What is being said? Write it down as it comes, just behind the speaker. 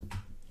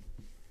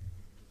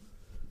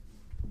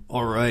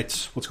All right,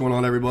 what's going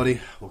on,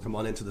 everybody? Welcome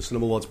on into the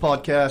Cinema Worlds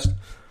podcast,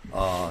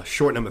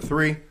 short number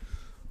 3.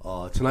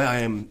 Tonight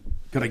I am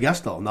going to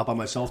guest, though. I'm not by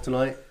myself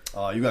tonight.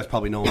 You guys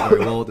probably know him very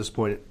well at this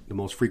point. The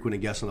most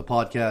frequent guest on the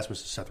podcast,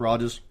 Mr. Seth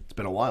Rogers. It's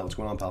been a while. What's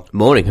going on, pal?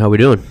 Morning. How we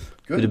doing?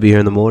 Good to be here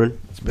in the morning.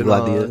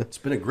 It's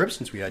been a grip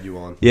since we had you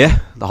on. Yeah,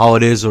 the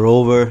holidays are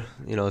over.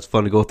 You know, it's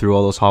fun to go through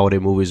all those holiday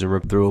movies and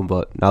rip through them,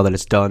 but now that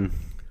it's done,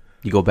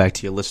 you go back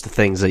to your list of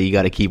things that you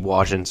got to keep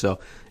watching. So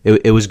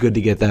it was good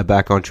to get that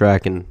back on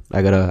track, and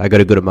I got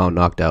a good amount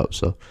knocked out.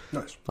 So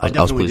nice. I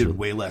definitely did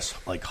way less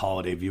like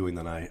holiday viewing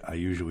than I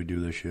usually do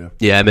this year.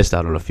 Yeah, I missed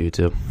out on a few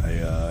too.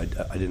 I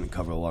didn't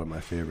cover a lot of my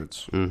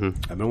favorites.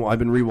 Mm-hmm. I've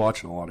been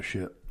rewatching a lot of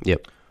shit.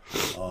 Yep.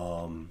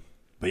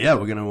 But yeah,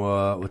 we're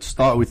gonna let's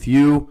start with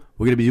you.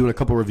 We're gonna be doing a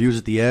couple reviews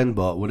at the end.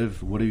 But what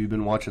have you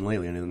been watching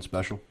lately? Anything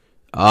special?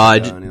 I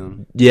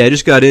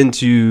just got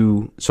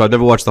into. So I've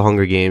never watched The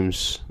Hunger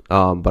Games,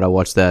 but I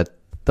watched that.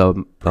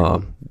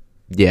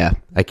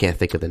 I can't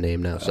think of the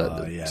name now.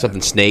 So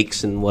something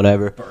snakes and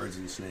whatever. Birds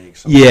and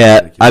snakes.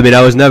 Yeah, I mean,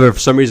 I was never, for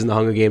some reason, The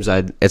Hunger Games.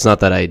 It's not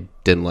that I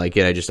didn't like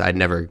it. I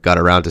never got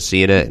around to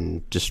seeing it,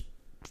 and just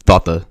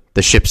thought the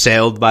ship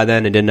sailed by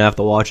then and didn't have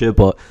to watch it.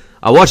 But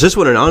I watched this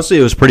one, and honestly,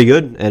 it was pretty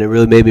good, and it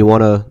really made me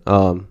want to.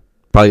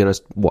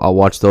 I'll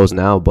watch those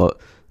now, but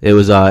it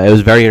was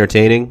very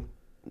entertaining.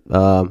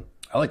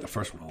 I like the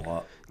first one a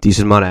lot.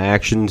 Decent amount of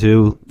action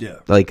too. Yeah,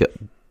 like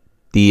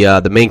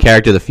the main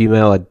character, the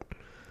female,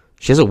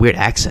 she has a weird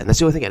accent. That's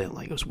the only thing I didn't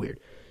like. It was weird.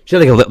 She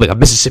had like a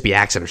Mississippi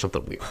accent or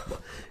something weird.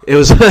 It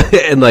was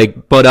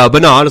but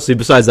no, honestly,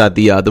 besides that,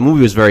 the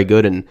movie was very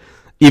good, and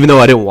even though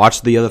I didn't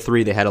watch the other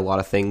three, they had a lot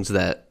of things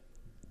that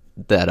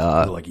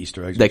like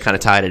Easter eggs. They kind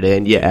of tied it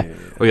in, yeah.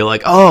 Where you're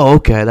like, oh,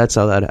 okay, that's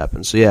how that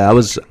happened. So yeah, I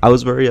was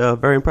very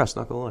very impressed.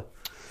 Not gonna lie.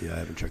 Yeah, I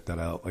haven't checked that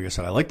out. Like I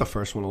said, I like the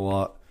first one a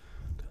lot.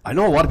 I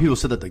know a lot of people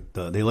said that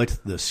they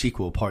liked the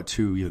sequel, part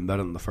 2, even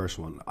better than the first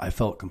one. I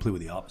felt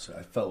completely the opposite.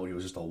 I felt like it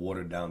was just a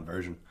watered down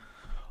version.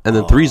 And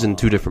then 3's in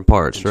 2 different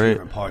parts, right? 2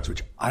 different parts,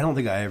 which I don't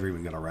think I ever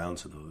even got around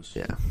to those.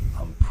 Yeah,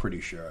 I'm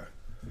pretty sure.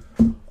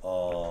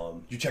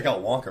 You check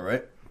out Wonka,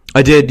 right?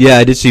 I did. Yeah,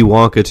 I did see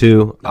Wonka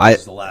too. That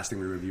was the last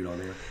thing we reviewed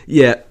on here.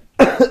 Yeah,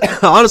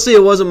 honestly,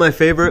 it wasn't my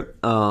favorite.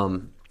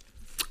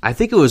 I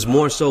think it was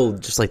more so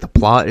just like the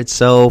plot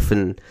itself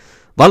and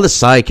a lot of the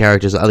side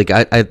characters. I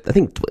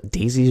think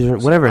Daisy or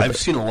whatever. I've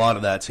seen a lot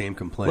of that same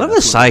complaint. Whatever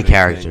the side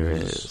character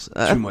is,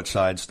 too much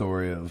side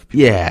story of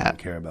people I don't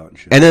care about and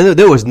shit. And then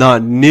there was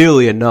not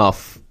nearly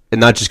enough, and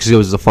not just because it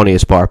was the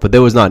funniest part, but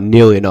there was not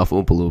nearly enough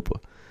Oompa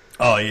Loompa.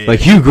 Oh yeah, like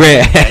Hugh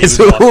Grant as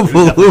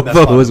Oompa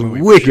Loompa was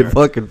wicked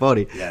fucking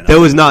funny. Yeah, no, there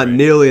was not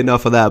nearly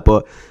enough of that,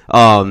 but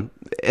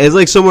it's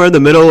like somewhere in the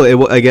middle.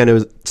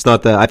 It's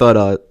not that. I thought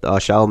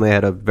Chalamet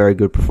had a very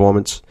good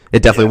performance.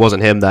 It definitely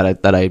wasn't him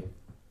that I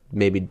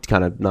maybe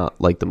kind of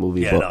not like the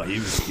movie. Yeah, but no, he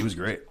was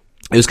great.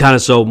 It was kind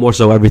of more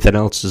so everything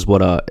else is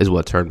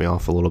what turned me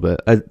off a little bit.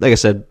 Like I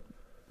said,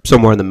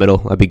 somewhere in the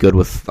middle. I'd be good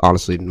with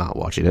honestly not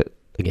watching it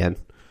again.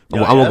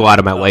 I won't go out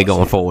of my way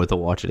going forward to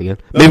watch it again.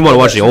 Maybe want to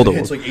watch the older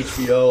one. It's like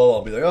HBO.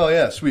 I'll be like, oh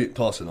yeah, sweet,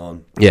 toss it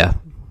on. Yeah.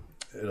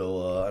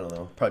 It'll I don't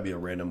know, probably be a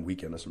random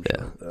weekend or some shit.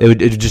 Like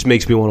that. It just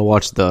makes me want to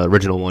watch the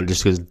original one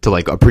just to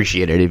like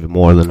appreciate it even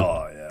more than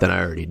I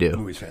already do. The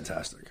movie's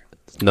fantastic.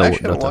 No, I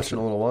actually haven't watched it in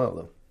a little while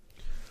though.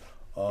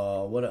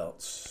 What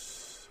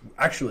else?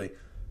 Actually,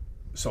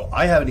 so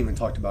I haven't even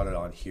talked about it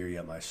on here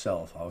yet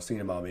myself. I was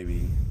thinking about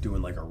maybe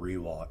doing like a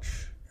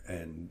rewatch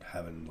and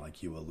having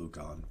like you or Luke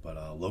on, but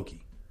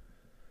Loki.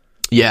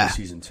 Yeah,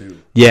 season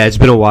 2. Yeah, it's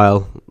been a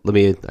while. I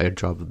gotta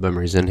drop the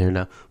memories in here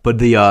now. But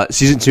the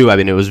season 2, I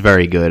mean, it was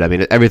very good. I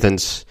mean,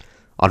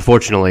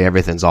 unfortunately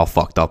everything's all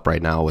fucked up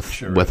right now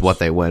with what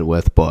they went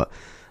with. But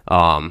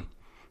I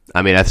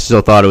mean, I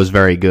still thought it was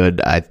very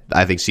good.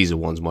 I think season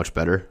 1's much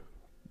better.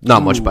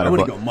 Not much better.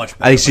 Go much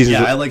better. I think season.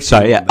 Yeah, I like.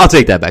 Sorry, I'll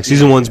take that back.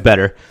 Season 1's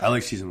better. I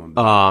like season 1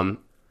 better.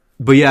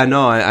 But yeah,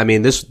 no, I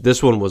mean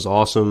this one was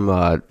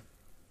awesome.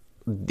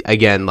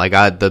 Again,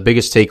 like the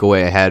biggest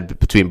takeaway I had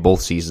between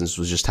both seasons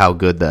was just how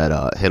good that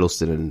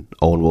Hiddleston and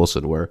Owen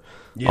Wilson were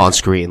on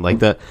screen. Like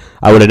that,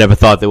 I would have never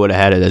thought they would have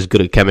had it as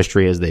good a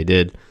chemistry as they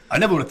did. I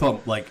never would have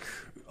thought like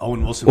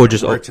Owen Wilson would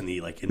have worked in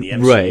the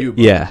MCU. Right? But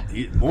yeah,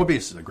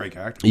 Morbius is a great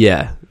character.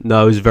 Yeah,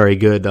 no, it was very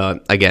good.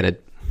 Again,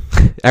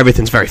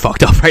 everything's very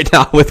fucked up right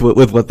now with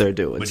what they're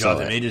doing. With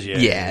Jonathan Majors,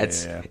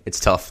 it's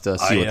tough to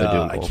see what they're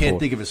doing. I can't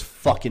think of his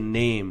fucking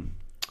name,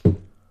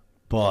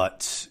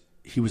 but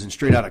he was in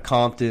Straight Outta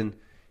Compton.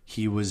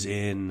 He was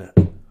in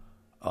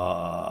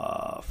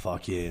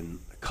fucking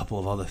a couple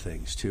of other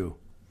things too.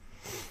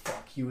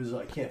 He was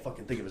I can't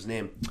fucking think of his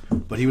name,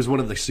 but he was one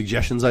of the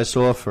suggestions I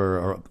saw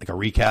for like a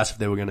recast if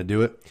they were going to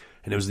do it,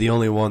 and it was the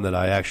only one that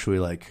I actually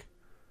like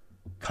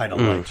kind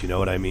of liked. You know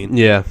what I mean?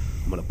 Yeah.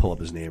 I'm gonna pull up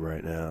his name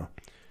right now.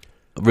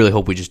 I really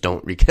hope we just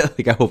don't recast.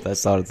 Like, I hope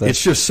that's not a thing.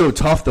 It's just so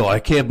tough, though. I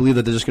can't believe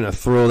that they're just gonna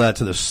throw that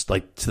to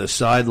the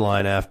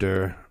sideline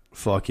after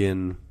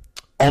fucking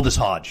Aldous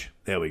Hodge.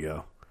 There we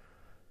go.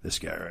 This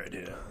guy right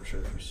here. I'm sure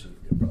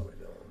you probably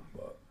know him,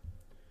 but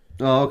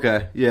Oh,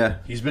 okay. Yeah.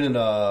 He's been in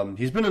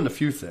a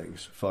few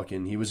things.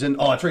 Fucking, he was in.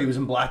 Oh, that's right. He was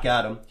in Black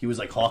Adam. He was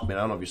like Hawkman. I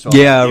don't know if you saw.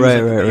 Yeah, He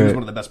right. He was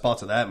one of the best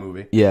parts of that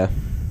movie. Yeah.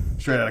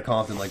 Straight out of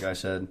Compton, like I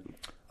said.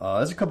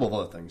 There's a couple of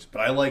other things, but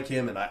I like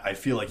him, and I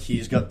feel like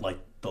he's got like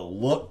the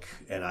look,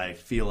 and I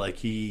feel like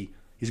he's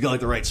got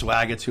like the right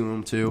swagger to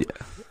him too.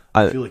 Yeah.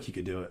 I feel like he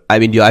could do it. I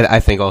mean, I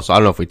think also, I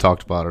don't know if we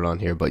talked about it on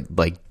here, but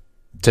like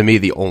to me,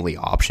 the only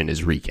option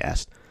is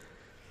recast.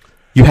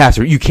 You have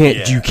to. You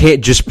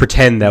can't just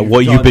pretend that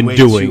what you've been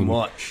doing. Too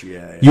much.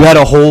 Yeah. You had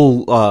a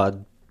whole,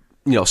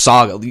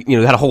 saga.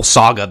 You had a whole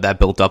saga that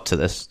built up to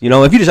this.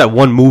 If you just had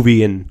one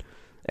movie and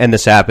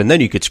this happened, then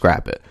you could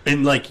scrap it.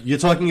 And like you're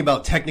talking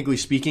about, technically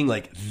speaking,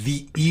 like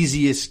the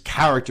easiest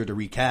character to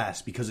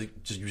recast because you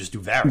just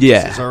do variants.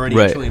 Yeah. There's already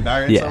a trillion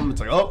variants. Yeah.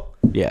 It's like, oh,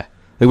 yeah.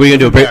 Like, what are you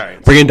going to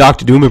do? Bring in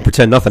Dr. Doom and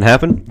pretend nothing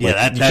happened? Yeah,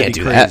 like, that'd be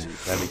crazy.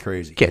 That'd be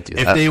crazy. Can't do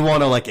that. If they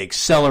want to, like,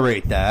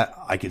 accelerate that,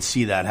 I could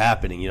see that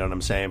happening. You know what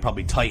I'm saying?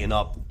 Probably tighten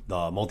up the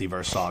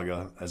multiverse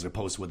saga as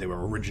opposed to what they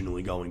were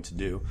originally going to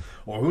do.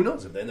 Or who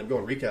knows? If they end up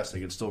going recast, they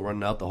could still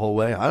run it out the whole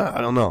way.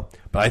 I don't know.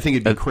 But I think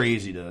it'd be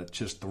crazy to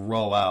just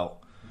throw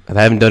out. And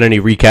I haven't done any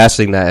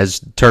recasting that has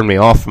turned me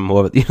off from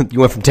what you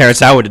went from Terrence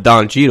Howard to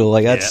Don Cheadle.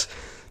 Like, that's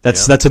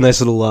a nice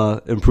little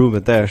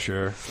improvement there. For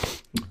sure.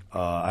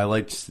 I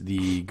liked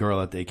the girl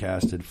that they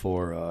casted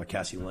for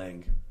Cassie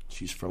Lang.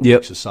 She's from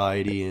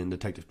Society and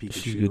Detective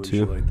Pikachu and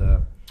shit like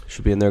that.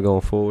 Should be in there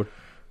going forward.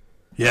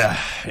 Yeah.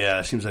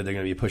 It seems like they're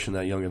going to be pushing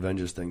that Young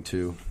Avengers thing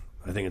too.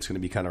 I think it's going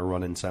to be kind of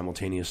running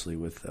simultaneously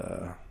with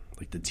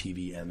like the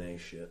TV MA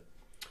shit,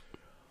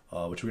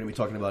 which we're going to be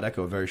talking about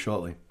Echo very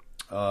shortly.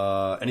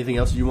 Anything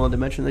else you wanted to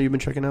mention that you've been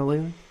checking out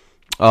lately?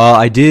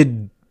 I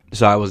did.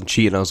 So I wasn't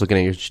cheating. I was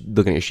looking at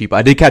your sheep.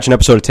 I did catch an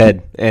episode of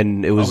Ted,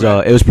 and it was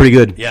pretty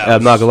good. Yeah,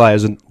 I'm not gonna lie, it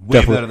was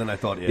way better than I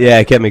thought. Yeah,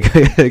 it kept me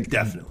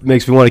definitely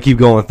makes me want to keep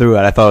going through it.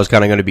 I thought it was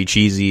kind of going to be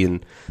cheesy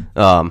and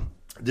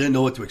didn't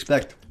know what to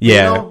expect.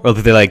 Yeah, or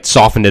that they like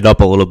softened it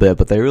up a little bit,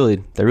 but they really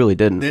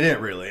didn't. They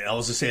didn't really. I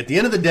was to say at the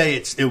end of the day,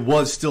 it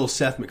was still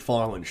Seth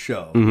MacFarlane's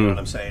show. Mm-hmm. You know what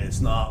I'm saying?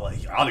 It's not like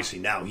obviously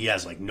now he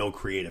has like no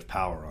creative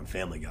power on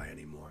Family Guy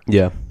anymore.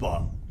 Yeah,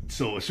 but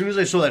so as soon as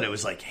I saw that it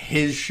was like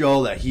his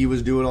show that he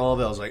was doing all of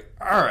it, I was like,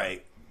 all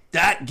right.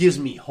 That gives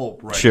me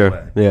hope right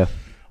away. Yeah.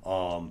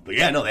 But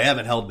yeah, no, they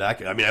haven't held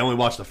back. I mean, I only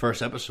watched the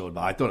first episode,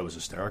 but I thought it was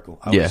hysterical.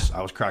 I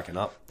was cracking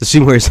up. The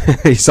scene where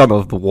he's on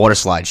the water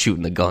slide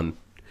shooting the gun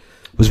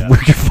was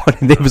wicked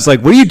funny. They was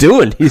like, "What are you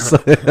doing?" He's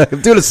like, "I'm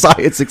doing a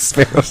science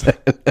experiment."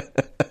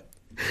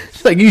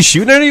 She's like, "You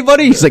shooting at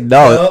anybody?" He's like,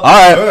 "No." All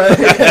right.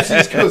 She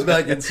just goes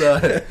back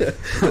inside.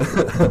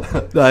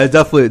 No,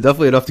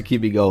 definitely enough to keep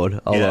me going.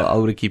 I'm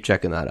gonna keep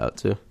checking that out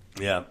too.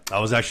 Yeah, I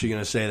was actually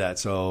going to say that.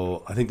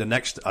 So I think the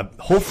next,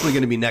 hopefully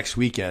going to be next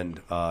weekend.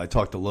 I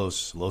talked to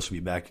Los. Los will be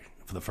back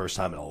for the first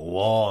time in a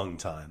long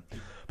time.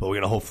 But we're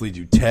going to hopefully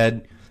do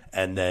Ted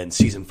and then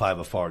season 5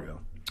 of Fargo.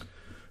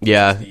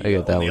 Yeah, I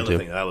get that one too. The other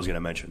thing that I was going to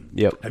mention.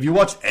 Yep. Have you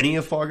watched any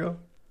of Fargo?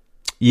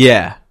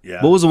 Yeah.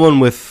 What was the one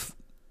with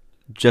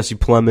Jesse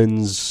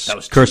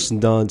Plemons,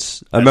 Kirsten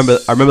Dunst? I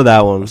remember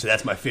that one. So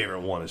that's my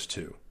favorite one is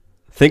 2.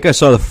 I think I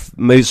saw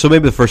maybe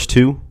the first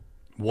 2.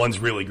 One's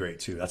really great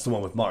too. That's the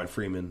one with Martin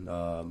Freeman,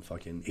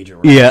 fucking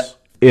Agent Ross.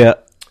 Yeah.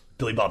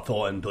 Billy Bob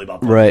Thornton.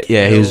 Right.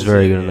 Yeah, he was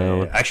very good in that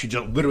one.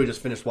 Actually, literally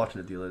just finished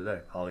watching it the other day.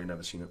 Holly,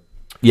 never seen it.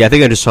 Yeah, I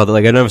think I just saw that.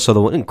 Like, I never saw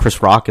the one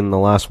Chris Rock in the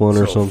last one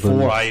or something.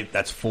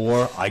 That's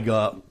 4. I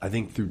got, I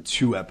think, through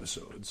 2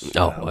 episodes.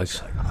 Oh,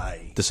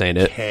 this ain't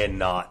it.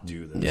 Cannot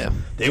do this. Yeah,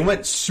 they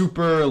went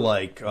super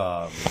like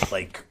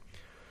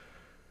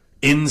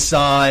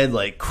inside,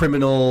 like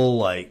criminal,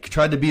 like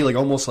tried to be like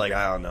almost like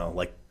I don't know,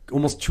 like.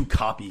 Almost too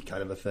copy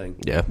kind of a thing.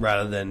 Yeah.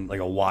 Rather than like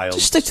a wild.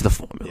 Just stick to the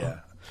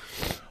formula.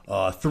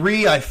 Yeah.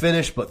 3 I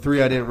finished, but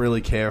 3 I didn't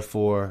really care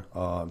for.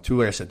 2,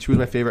 like I said, 2 is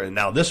my favorite. And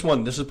now this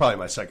is probably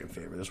my second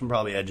favorite. This one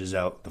probably edges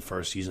out the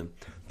first season.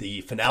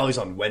 The finale's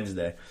on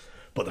Wednesday,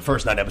 but the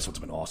first 9 episodes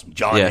have been awesome.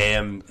 John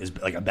Hamm is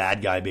like a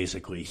bad guy,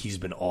 basically. He's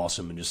been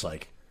awesome and just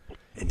like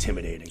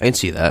intimidating. I didn't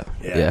see that.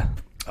 Yeah.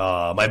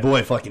 My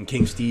boy, fucking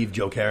King Steve,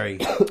 Joe Carey.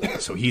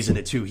 So he's in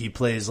it too. He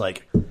plays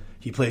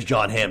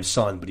John Hamm's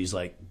son, but he's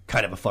like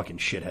kind of a fucking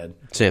shithead.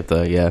 Same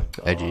thing, yeah.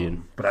 Edgy.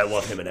 But I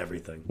love him in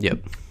everything. Yep.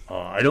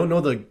 I don't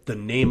know the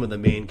name of the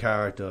main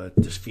character,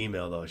 this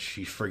female, though.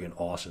 She's friggin'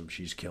 awesome.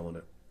 She's killing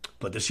it.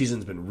 But this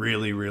season's been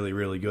really, really,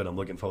 really good. I'm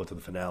looking forward to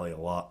the finale a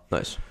lot.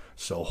 Nice.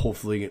 So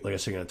hopefully, like I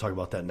said, I'm going to talk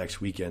about that next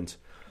weekend.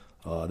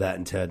 That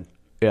and Ted.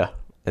 Yeah.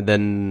 And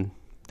then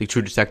the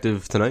True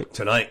Detective tonight?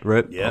 Tonight.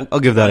 Right? Yeah. I'll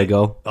give that a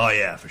go. Oh,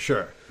 yeah, for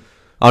sure.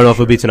 I don't know if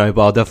it'll be tonight,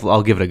 but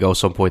I'll give it a go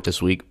some point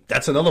this week.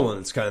 That's another one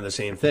that's kind of the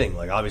same thing.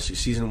 Like, obviously,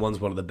 season 1's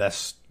one of the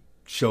best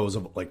shows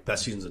of, like,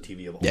 best seasons of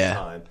TV of all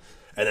time.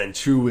 And then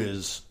 2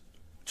 is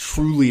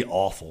truly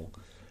awful.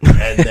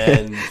 And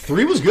then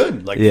 3 was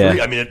good. Like,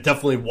 3, I mean, it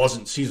definitely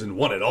wasn't season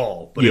 1 at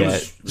all. But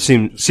it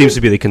seems to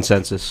be the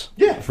consensus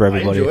for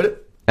everybody. I enjoyed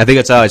it. I think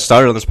that's how I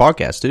started on this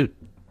podcast, too.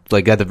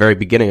 Like, at the very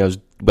beginning, I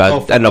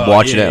ended up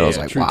watching it, and I was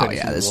like, wow,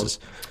 yeah, this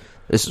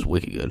This is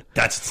wicked good.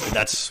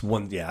 That's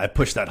one. Yeah, I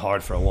pushed that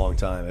hard for a long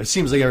time. It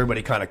seems like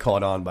everybody kind of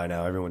caught on by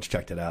now. Everyone's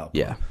checked it out.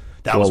 Yeah,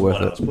 that was what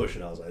I was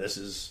pushing. I was like, this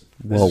is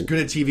as good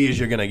a TV as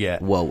you're gonna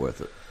get. Well worth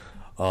it.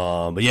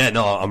 But yeah,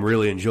 no, I'm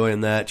really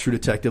enjoying that. True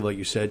Detective, like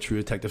you said, True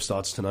Detective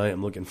starts tonight.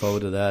 I'm looking forward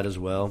to that as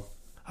well.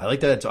 I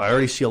like that. I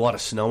already see a lot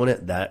of snow in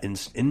it. That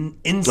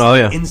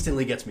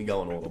instantly gets me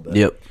going a little bit.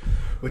 Yep.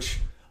 Which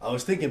I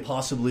was thinking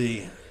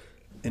possibly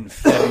in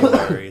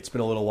February. It's been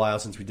a little while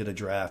since we did a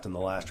draft, and the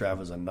last draft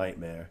was a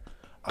nightmare.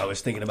 I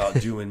was thinking about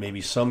doing maybe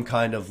some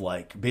kind of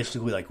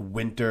basically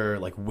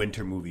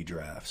winter movie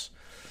drafts.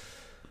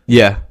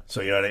 Yeah.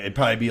 So it'd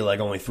probably be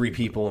only 3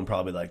 people and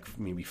probably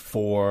maybe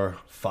 4,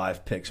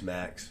 5 picks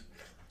max,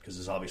 because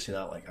there's obviously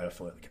not I don't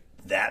feel like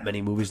that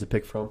many movies to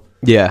pick from.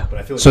 Yeah. But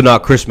I feel so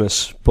not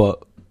Christmas,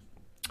 but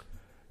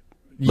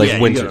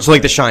winter. So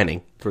The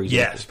Shining, for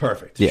example. Yes,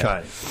 perfect. Yeah.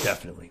 Shining,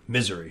 definitely.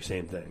 Misery,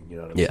 same thing. You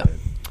know what I'm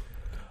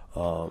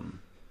saying?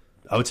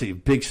 I would say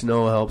big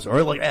snow helps, or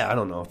I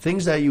don't know,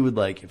 things that you would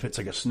if it's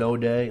a snow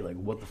day,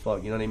 what the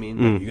fuck, you know what I mean?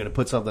 You're gonna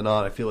put something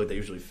on. I feel like they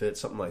usually fit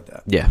something like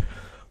that. Yeah.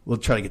 We'll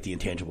try to get the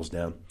intangibles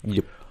down.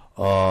 Yep.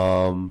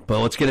 But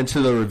let's get into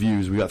the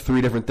reviews. We got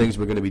 3 different things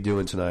we're going to be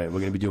doing tonight. We're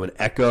going to be doing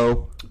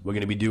Echo. We're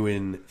going to be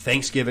doing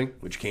Thanksgiving,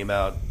 which came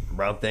out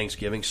around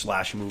Thanksgiving,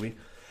 slash movie.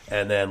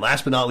 And then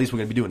last but not least, we're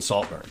going to be doing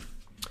Saltburn.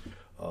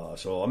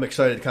 So I'm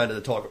excited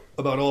to talk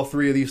about all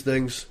 3 of these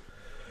things.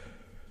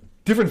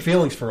 Different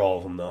feelings for all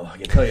of them, though. I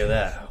can tell you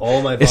that.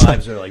 All my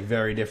vibes are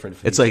very different.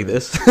 It's like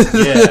this.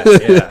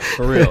 Yeah,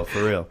 for real.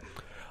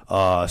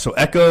 So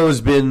Echo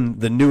has been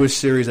the newest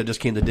series that just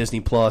came to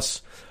Disney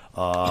Plus.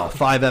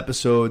 5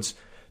 episodes.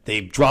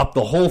 They dropped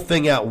the whole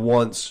thing at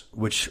once,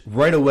 which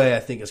right away I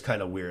think is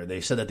kind of weird. They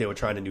said that they were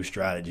trying a new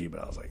strategy,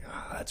 but I was like,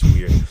 that's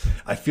weird.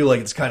 I feel like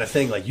it's kind of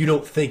thing you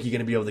don't think you're going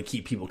to be able to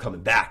keep people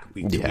coming back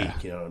week to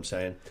week. You know what I'm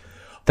saying?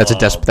 That's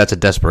a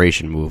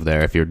desperation move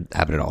there if you're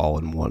having it all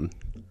in one.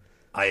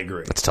 I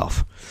agree. That's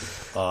tough.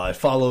 It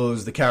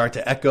follows the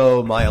character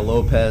Echo, Maya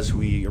Lopez, who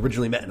we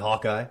originally met in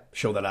Hawkeye,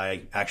 show that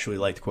I actually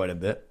liked quite a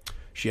bit.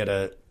 She had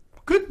a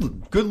good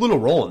little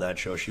role in that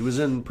show. She was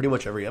in pretty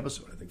much every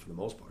episode, I think, for the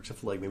most part, except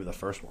for maybe the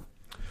first one.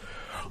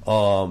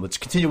 It's a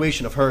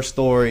continuation of her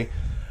story.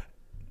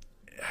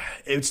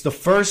 It's the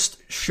first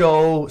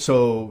show,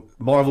 so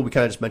Marvel, we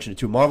kind of just mentioned it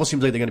too. Marvel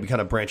seems like they're going to be kind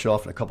of branching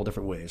off in a couple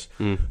different ways.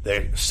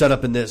 They're set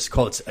up in this,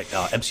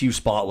 MCU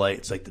Spotlight.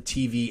 It's the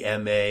TV,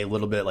 MA, a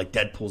little bit.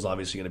 Deadpool's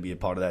obviously going to be a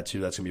part of that too.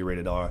 That's going to be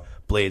rated R.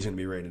 Blade's going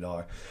to be rated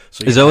R.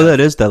 So is that what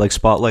that is? That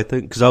Spotlight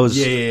thing? Because I was,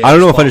 I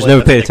don't know if I just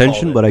never paid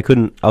attention, but I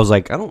couldn't. I was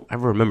I don't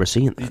ever remember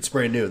seeing that. It's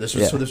brand new. This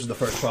was the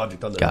first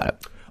project on the. Got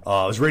it. It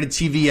was rated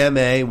TV,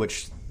 MA,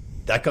 which.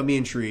 That got me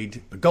intrigued.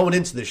 But going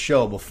into this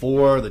show,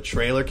 before the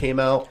trailer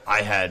came out,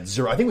 I had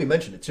 0. I think we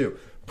mentioned it too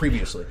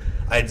previously.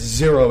 I had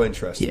 0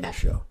 interest in this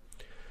show.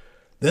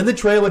 Then the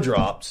trailer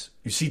drops.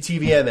 You see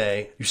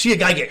TVMA. You see a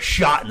guy get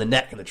shot in the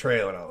neck in the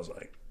trailer, and I was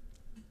like,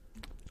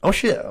 "Oh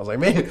shit!" I was like,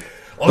 "Man,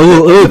 a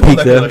little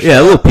peek there.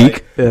 Yeah, a little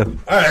peek. Yeah.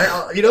 All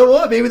right, you know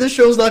what? Maybe this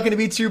show's not going to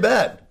be too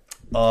bad."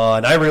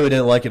 And I really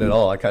didn't like it at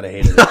all. I kind of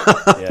hated it.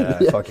 Yeah,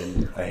 I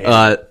hated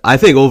it. I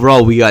think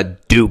overall we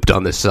got duped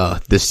on this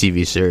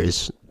TV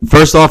series.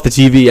 First off, the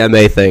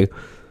TVMA thing.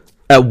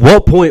 At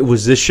what point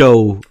was this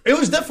show? It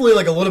was definitely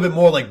a little bit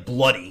more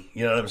bloody.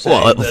 You know what I'm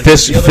saying? Well,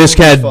 Fisk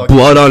had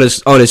blood on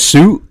his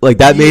suit.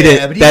 That made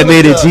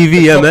it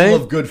TVMA. A couple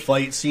of good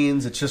fight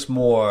scenes. It's just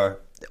more.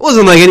 It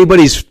wasn't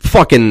anybody's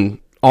fucking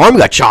arm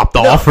got chopped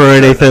off or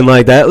anything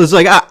like that. It was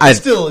it's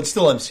still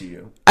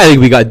MCU. I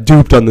think we got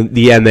duped on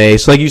the MA.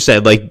 So like you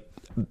said,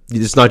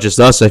 it's not just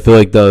us. I feel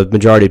like the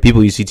majority of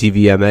people you see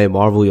TV, MA,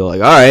 Marvel, you're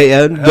like, all right,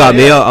 yeah, got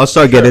me. I'll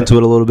start getting into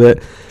it a little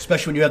bit.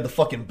 Especially when you have the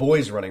fucking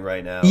Boys running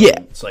right now. Yeah.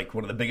 It's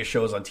one of the biggest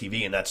shows on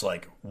TV, and that's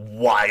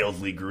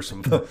wildly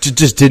gruesome.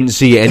 Just didn't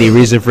see any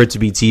reason for it to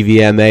be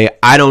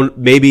TVMA.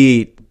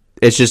 Maybe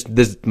it's just,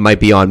 this might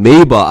be on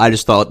me, but I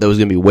just thought there was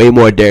going to be way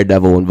more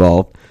Daredevil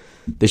involved.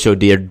 They showed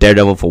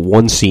Daredevil for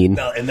one scene.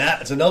 Now, and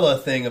that's another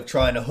thing of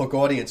trying to hook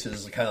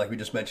audiences, kind of like we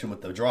just mentioned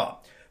with the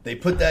drop. They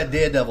put that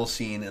Daredevil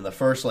scene in the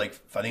first, I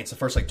think it's the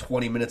first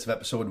 20 minutes of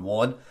episode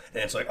 1, and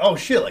it's oh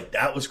shit,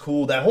 that was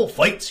cool. That whole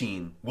fight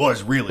scene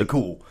was really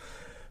cool.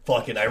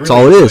 Fucking, I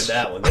really enjoyed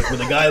that one. When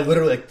the guy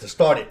literally, to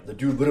start it, the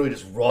dude literally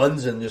just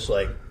runs and just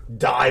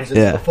dives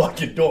into the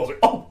fucking door.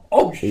 I was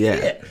oh shit.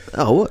 Yeah.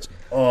 Oh, it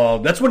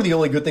was. That's one of the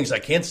only good things I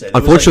can say.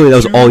 Unfortunately, that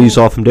was all you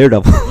saw from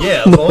Daredevil.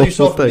 Yeah, that was all you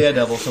saw from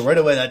Daredevil. So right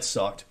away, that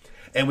sucked.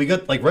 And we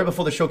got right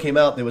before the show came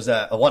out, there was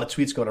a lot of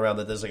tweets going around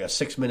that there's a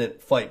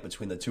 6-minute fight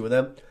between the two of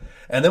them.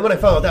 And then when I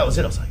found out that was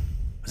it, I was like,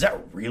 "Is that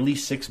really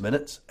 6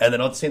 minutes?" And then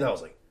at the same time, I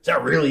was like, "Is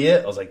that really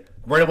it?" I was like,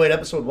 right away in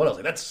episode 1, I was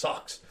like, "That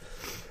sucks."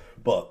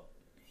 But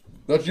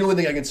that's the only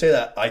thing I can say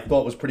that I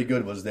thought was pretty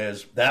good. Was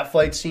there's that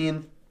fight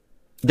scene.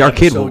 The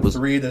arcade one was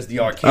 3. There's the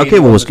arcade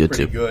one was good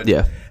too. Good.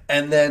 Yeah.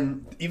 And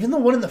then even the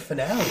one in the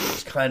finale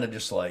was kind of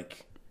just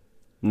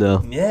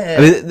no. Yeah.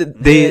 I mean,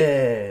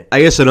 they.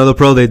 I guess another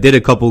pro. They did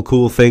a couple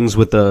cool things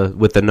with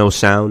the no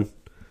sound.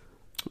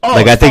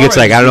 I think it's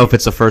I don't know if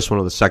it's the first one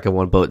or the second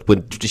one, but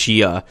when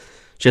she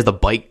she has the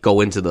bike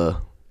go into the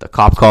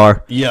cop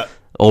car. Yeah.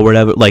 Or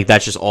whatever. Like,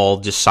 that's just all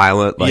just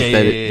silent. Like,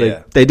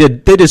 Yeah. They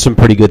did some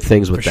pretty good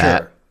things with For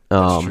that. sure.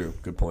 That's true.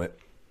 Good point.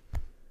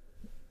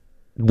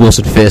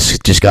 Wilson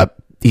Fisk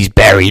he's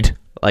buried.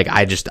 Like,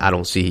 I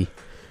don't see.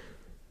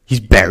 He's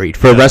buried.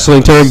 For a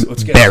wrestling term,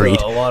 let's get buried.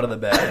 a lot of the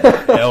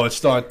bad. Let's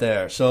start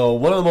there. So,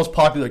 one of the most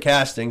popular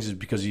castings is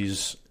because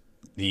he's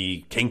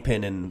the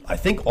Kingpin in, I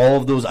think, all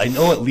of those. I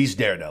know at least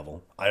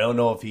Daredevil. I don't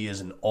know if he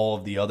is in all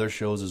of the other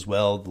shows as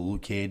well. The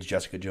Luke Cage,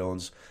 Jessica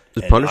Jones,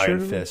 and Punisher?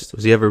 Iron Fist.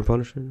 Was he ever in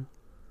Punisher?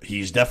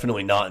 He's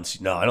definitely not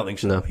in... No, I don't think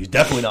so. No. He's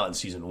definitely not in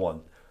season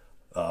 1.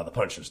 The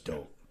Punisher's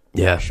dope.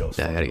 Yeah. Show's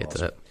I gotta get to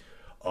that.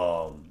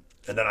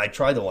 And then I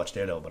tried to watch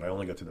Daredevil, but I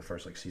only got through the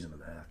first season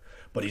and a half.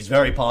 But he's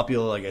very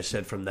popular, like I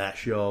said, from that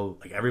show.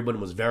 Like, everyone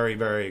was very,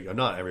 very...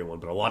 Not everyone,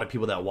 but a lot of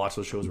people that watch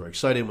those shows were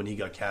excited when he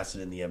got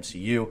casted in the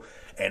MCU.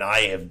 And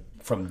I have,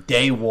 from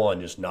day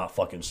one, just not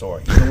fucking saw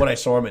it. Even when I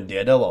saw him in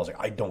Daredevil, I was like,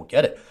 I don't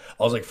get it.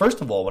 I was like,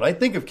 first of all, when I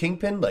think of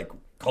Kingpin, like,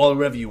 call it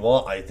whatever you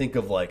want, I think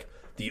of, like,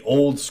 the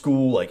old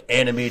school, like,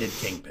 animated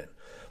Kingpin.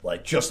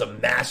 Like, just a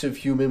massive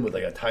human with,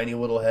 like, a tiny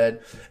little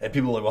head. And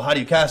people are like, well, how do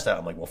you cast that?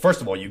 I'm like, well,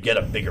 first of all, you get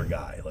a bigger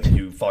guy. Like,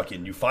 you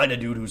find a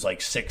dude who's, like,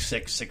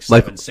 6'6", 6'7",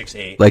 Like,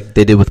 6'8". Like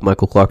they did with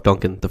Michael Clark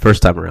Duncan the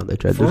first time around. They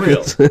tried For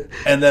to real.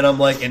 And then I'm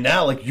like, and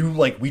now, like,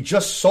 we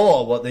just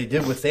saw what they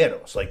did with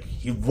Thanos. Like,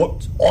 he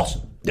looked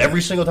awesome.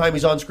 Every single time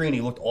he's on screen,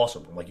 he looked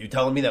awesome. I'm like, you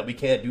telling me that we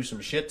can't do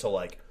some shit to,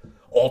 like,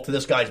 alter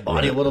this guy's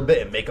body a little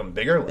bit and make him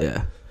bigger? Like,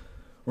 Yeah.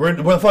 We're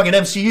the fucking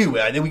MCU.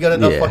 I think we got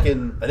enough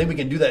fucking... I think we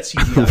can do that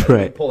CGI. Right.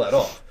 We can pull that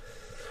off.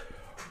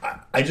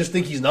 I just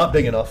think he's not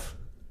big enough.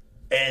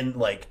 And,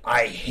 like,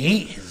 I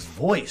hate his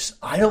voice.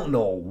 I don't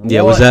know what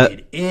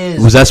it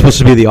is. Was that supposed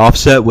to be the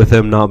offset with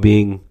him not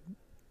being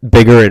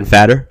bigger and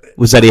fatter?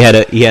 Was that he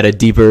had a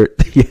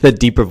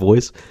deeper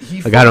voice?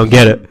 Like, I don't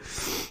get it.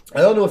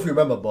 I don't know if you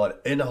remember, but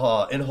in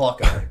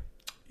Hawkeye,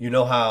 you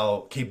know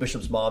how Kate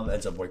Bishop's mom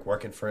ends up, like,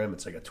 working for him?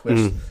 It's like a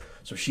twist.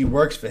 So she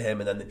works for him,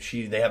 and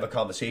then they have a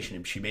conversation,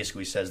 and she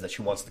basically says that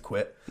she wants to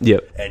quit.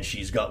 Yep. And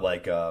she's got,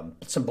 like,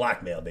 some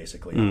blackmail,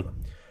 basically.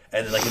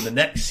 And then, like, in the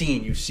next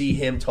scene, you see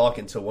him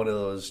talking to one of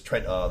those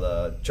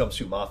the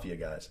jumpsuit mafia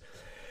guys.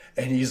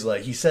 And he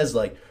says,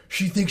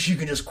 she thinks she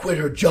can just quit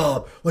her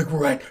job like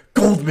we're at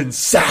Goldman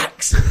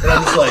Sachs. And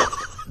I'm just like,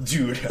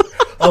 dude,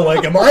 I'm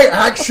like, am I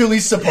actually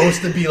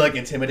supposed to be, like,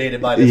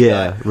 intimidated by this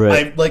guy?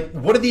 Right. Like,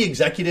 what are the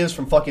executives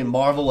from fucking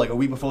Marvel, like, a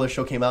week before the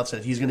show came out,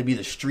 said he's going to be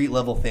the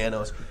street-level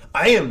Thanos?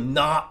 I am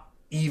not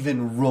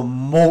even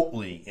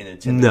remotely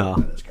intimidated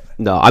by this guy.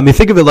 No, I mean,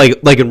 think of it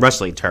like in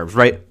wrestling terms,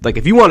 right? Like,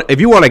 if you want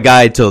a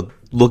guy to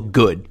look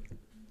good,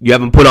 you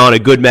have him put on a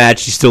good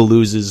match, he still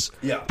loses.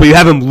 Yeah. But you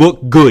have him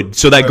look good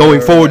so that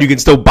going forward you can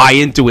still buy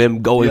into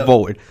him going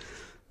forward.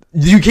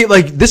 You can't,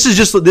 like, this is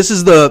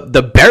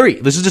the bury.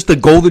 This is just the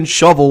golden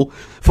shovel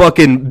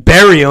fucking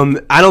bury him.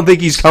 I don't think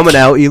he's coming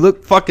out. He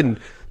looked fucking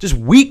just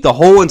weak the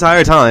whole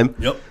entire time.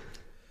 Yep.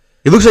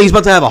 He looks like he's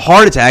about to have a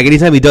heart attack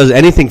anytime he does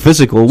anything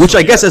physical, which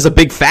I guess as a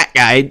big fat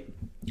guy,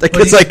 like,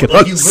 it's like, he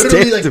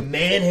literally, like,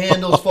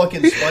 manhandles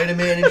fucking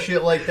Spider-Man and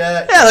shit like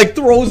that. Yeah, like,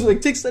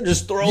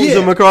 just throws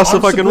him across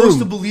the fucking room. I'm supposed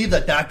to believe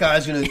that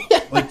guy's gonna,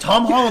 like,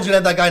 Tom Holland's gonna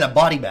have that guy in a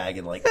body bag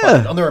in, like,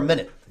 fucking under a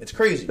minute. It's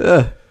crazy.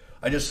 Yeah.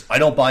 I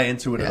don't buy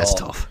into it at all. That's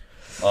tough.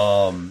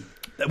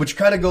 Which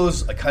kind of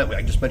goes, I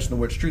just mentioned the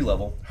word street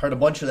level. Heard a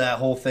bunch of that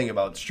whole thing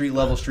about street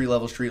level.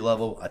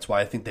 That's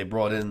why I think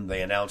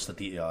they announced that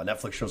the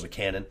Netflix shows are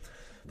canon.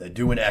 They're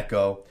doing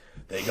Echo.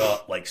 They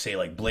got, like, say,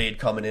 like, Blade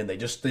coming in. They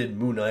just did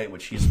Moon Knight,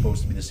 which he's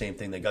supposed to be the same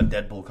thing. They got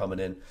Deadpool coming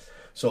in.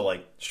 So,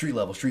 like, street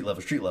level.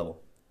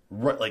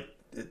 Right, like,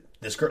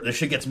 this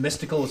shit gets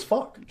mystical as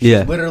fuck.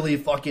 She's literally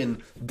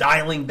fucking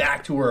dialing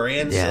back to her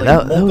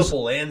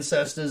multiple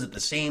ancestors at the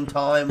same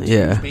time.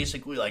 Yeah. It's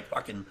basically, like,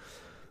 fucking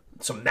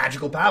some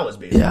magical powers,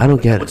 basically. Yeah, I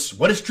don't get it.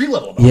 What is street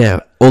level about?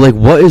 Yeah. Well, like,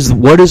 what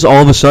is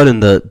all of a sudden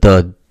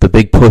the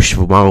big push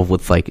for Marvel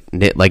with, like,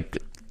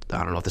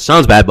 I don't know if this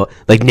sounds bad, but,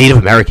 like, Native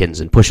Americans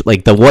and push,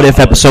 like, the What If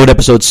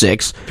episode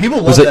 6.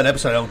 People love that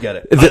episode. I don't get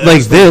it.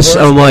 Like this,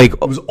 I'm like,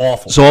 it was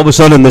awful. So all of a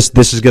sudden,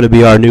 this is going to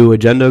be our new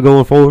agenda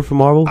going forward for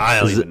Marvel.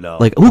 I don't even know.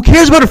 Like, who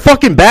cares about a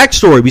fucking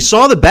backstory? We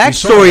saw the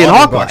backstory in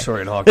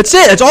Hawkeye. That's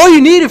it. That's all you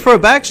needed for a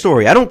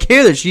backstory. I don't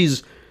care that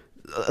she's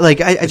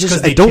like, I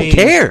don't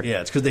care.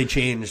 Yeah, it's because they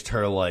changed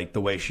her, like, the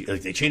way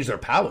they changed her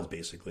powers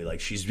basically. Like,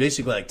 she's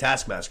basically like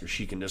Taskmaster.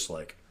 She can just,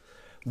 like,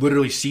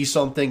 literally see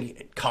something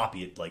and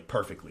copy it, like,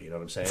 perfectly. You know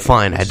what I'm saying?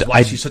 Fine. That's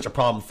why she's such a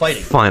problem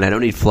fighting. Fine. I don't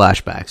need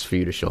flashbacks for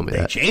you to show me that.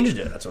 They changed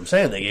it. That's what I'm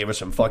saying. They gave her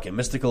some fucking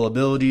mystical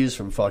abilities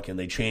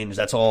they changed.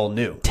 That's all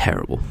new.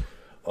 Terrible.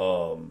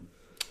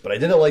 But I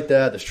didn't like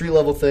that. The street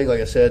level thing, like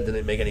I said,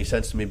 didn't make any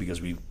sense to me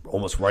because we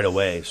almost right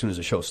away, as soon as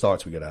the show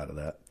starts, we get out of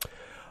that.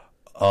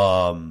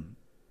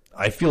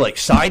 I feel like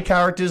side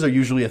characters are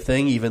usually a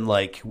thing, even,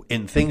 like,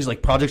 in things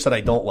like projects that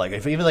I don't like.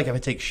 If I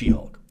take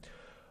She-Hulk.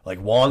 Like,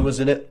 Wong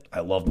was in it. I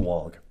loved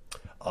Wong.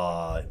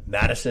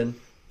 Madison,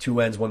 two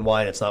ends, one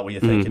wide. It's not what you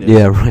think it is.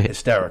 Yeah, right.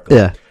 Hysterical.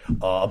 Yeah.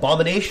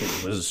 Abomination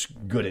was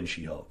good in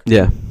She-Hulk.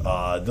 Yeah.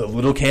 The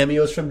little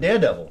cameos from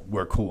Daredevil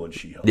were cool in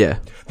She-Hulk. Yeah.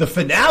 The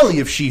finale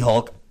of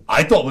She-Hulk,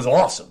 I thought was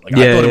awesome. Like,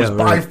 Yeah, I thought it yeah, was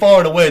by right. far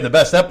and away the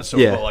best episode.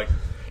 Yeah. But, like,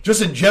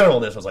 just in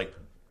generalness, I was like,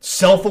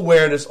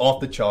 self-awareness off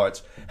the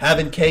charts.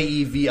 Having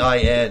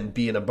Kevin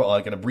be an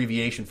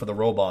abbreviation for the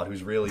robot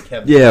who's really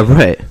Kevin. Yeah, Feige.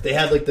 right. They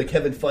had, like, the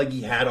Kevin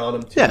Feige hat on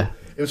him, too. Yeah.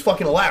 It was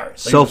fucking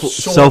hilarious. Like,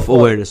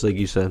 Self-awareness, like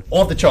you said.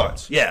 Off the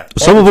charts, yeah.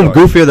 Some Off of the them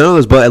charts. goofier than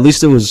others, but at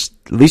least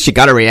you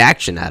got a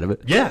reaction out of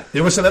it. Yeah,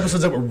 there were some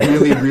episodes that were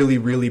really, really,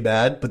 really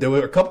bad, but there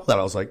were a couple that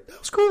I was like, that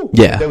was cool.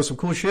 Yeah. There was some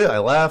cool shit. I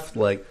laughed.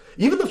 Like,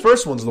 even the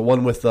first one's the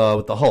one with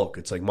the Hulk.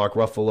 It's like Mark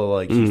Ruffalo,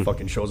 like, he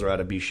fucking shows her how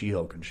to be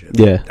She-Hulk and shit.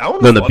 Yeah. That one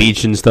was On the funny.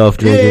 beach and stuff.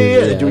 Yeah,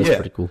 Drinking. dude, That's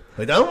pretty cool.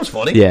 Like, that one was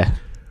funny. Yeah.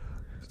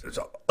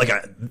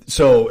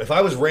 So if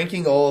I was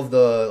ranking all of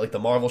the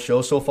Marvel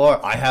shows so far,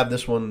 I have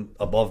this one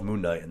above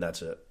Moon Knight, and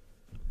that's it.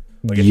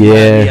 Like, if you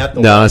had me at the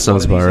No, watch that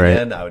sounds one of about these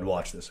right. again, I would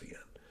watch this again.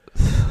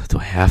 Do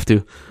I have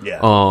to? Yeah.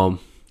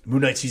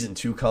 Moon Knight season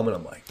 2 coming.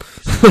 I'm like,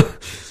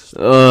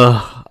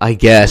 I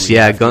guess,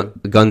 yeah.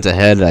 Gun to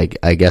head,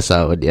 I guess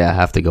I would,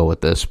 have to go with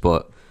this.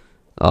 But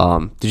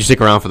did you stick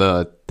around for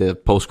the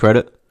post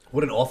credit?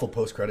 what an awful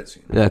post credit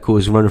scene. Yeah, cool.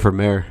 He's running for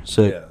mayor.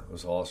 Sick. Yeah, it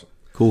was awesome.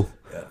 Cool.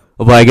 Yeah.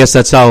 But I guess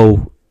that's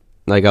how.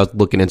 Like, I was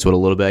looking into it a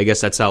little bit. I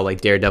guess that's how,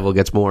 like, Daredevil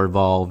gets more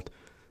involved.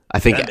 I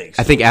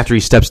think after he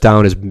steps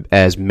down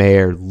as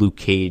mayor, Luke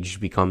Cage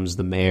becomes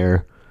the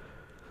mayor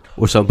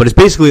or something. But it's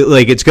basically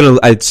like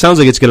it sounds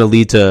like it's gonna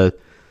lead to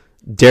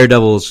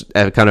Daredevil's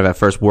kind of at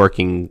first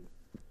working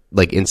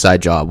like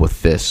inside job with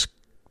Fisk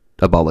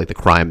about like the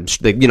crime.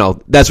 Like,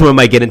 that's when it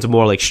might get into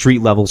more like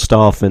street level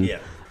stuff. And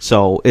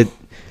so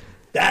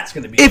that's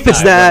gonna be if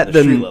it's that,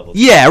 then level.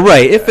 Yeah,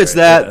 right. If it's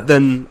that,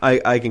 then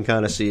I can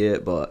kind of see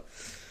it. But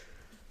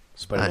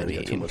Spider-Man's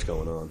got too much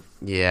going on.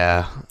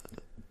 Yeah.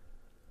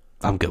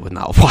 I'm good with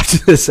not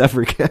watching this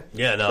ever again.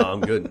 Yeah, no, I'm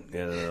good.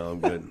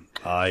 I'm good.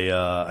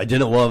 I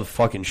didn't love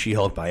fucking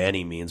She-Hulk by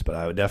any means, but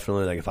I would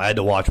definitely, like, if I had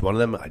to watch one of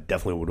them, I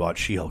definitely would watch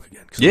She-Hulk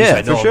again. Yeah,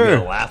 I know for sure. I'm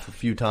gonna laugh a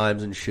few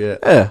times and shit.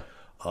 Yeah.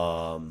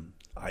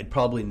 I'd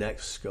probably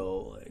next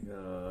go like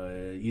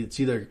it's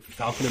either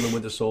Falcon and the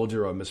Winter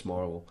Soldier or Miss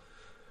Marvel.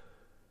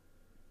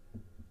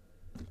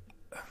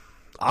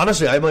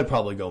 Honestly, I might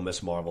probably go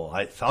Miss Marvel.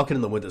 Falcon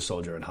and the Winter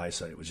Soldier in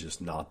hindsight was just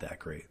not that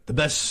great. The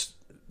best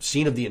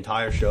scene of the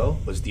entire show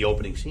was the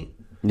opening scene.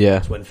 Yeah.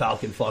 It's when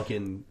Falcon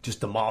fucking just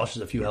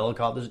demolishes a few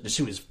helicopters. The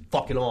scene is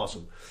fucking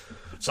awesome.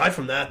 Aside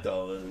from that,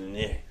 though,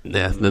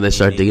 then they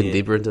start digging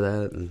deeper into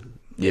that. And,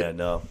 yeah,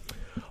 no.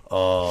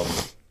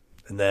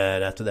 And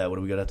then after that, what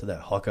do we got after that?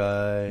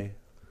 Hawkeye,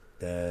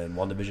 then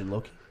WandaVision,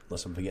 Loki.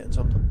 Unless I'm forgetting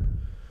something.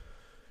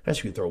 I guess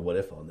you could throw What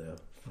If on there.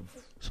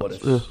 What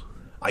If?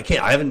 I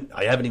can't. I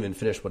haven't even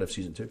finished What If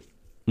season 2.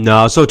 No,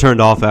 I was so turned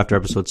off after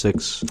episode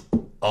 6.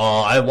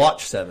 I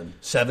watched 7.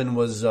 7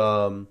 was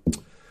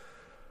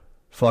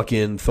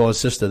fucking Thor's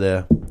sister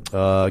there,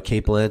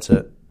 Kate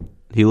Blanchett.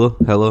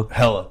 Hello.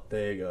 Hella.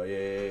 There you go.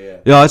 Yeah.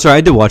 Yeah, that's right.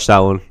 I did watch that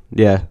one.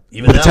 Yeah,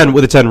 Even with that the 10 one?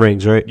 with the 10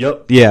 rings, right?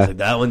 Yep. Yeah. Like,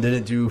 that one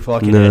didn't do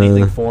fucking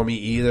anything for me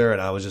either, and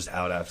I was just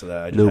out after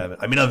that. I just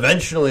haven't. I mean,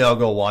 eventually I'll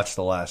go watch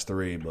the last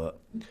 3, but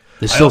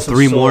There's still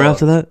 3 more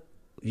after that.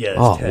 Yeah.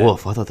 Oh, 10.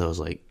 woof! I thought there was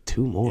like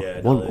 2 more,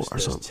 Yeah, one no, more or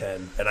there's something.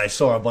 10, and I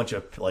saw a bunch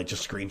of like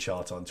just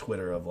screenshots on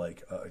Twitter of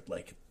like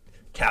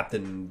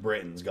Captain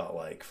Britain's got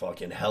like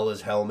fucking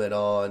Hela's helmet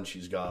on.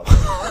 She's got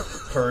like,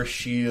 her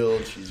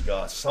shield. She's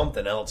got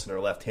something else in her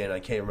left hand. I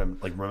can't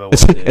remember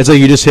what it is. It's like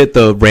you just hit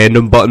the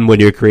random button when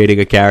you're creating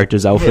a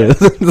character's outfit.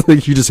 Yeah.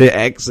 Like you just hit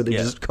X and it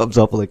just comes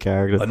up with a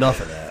character. Enough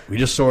of that. We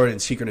just saw it in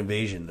Secret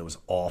Invasion. It was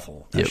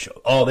awful. That Yep.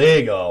 show. Oh, there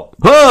you go.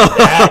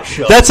 That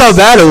show. That's how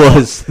bad it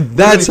was.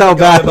 That's how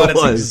bad it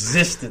was.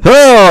 Existence.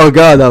 Oh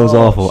god, that was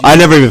awful. geez. I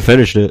never even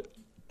finished it.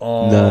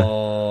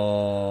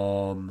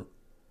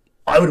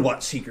 I would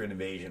watch Secret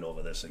Invasion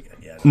over this again.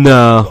 Yeah. No.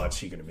 I would watch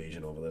Secret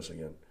Invasion over this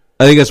again.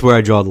 I think that's where I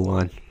draw the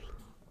line.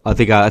 I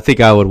think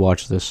I would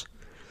watch this.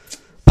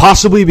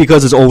 Possibly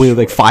because it's only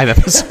like 5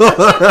 episodes.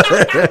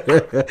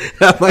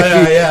 that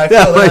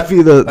might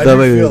be the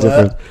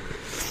difference.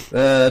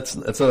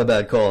 That's not a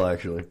bad call,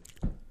 actually.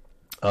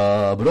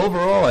 But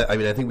overall, I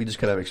mean, I think we just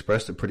kind of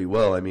expressed it pretty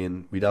well. I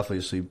mean, we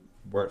definitely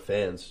weren't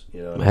fans.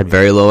 I had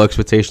very low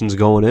expectations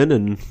going in,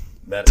 and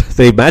Met it.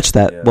 they matched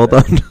that. Yeah, well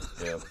done.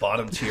 Yeah,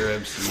 bottom tier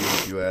MCU,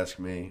 if you ask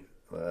me.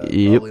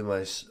 Yep. Probably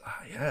my.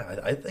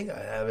 I think I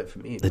have it for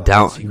me.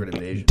 The Secret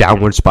Invasion.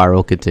 downward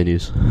spiral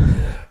continues.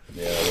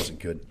 Yeah, that wasn't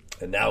good.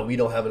 And now we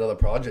don't have another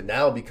project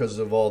now because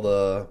of all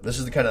the. This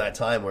is the kind of that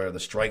time where the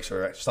strikes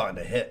are starting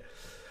to hit.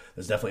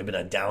 There's definitely been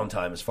a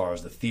downtime as far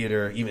as the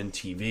theater, even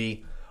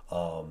TV.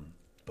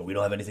 But we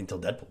don't have anything till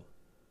Deadpool,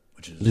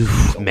 which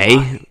is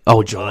May?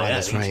 Oh, July. yeah,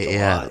 That's it's right.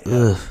 July,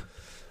 Yeah.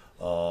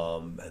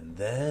 And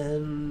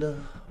then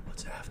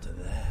what's after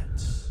that?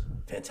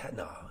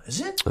 Is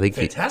it? I think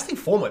Fantastic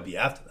Four might be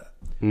after that.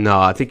 No,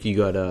 I think you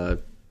got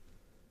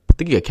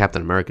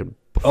Captain America.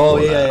 Before Oh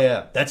that.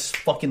 yeah. That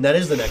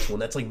is the next one.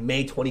 That's like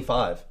May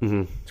 25.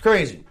 Mm-hmm. It's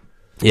crazy.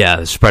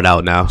 Yeah, spread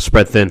out now,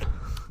 spread thin.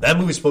 That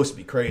movie's supposed to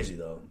be crazy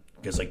though,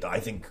 because like I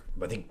think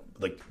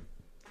like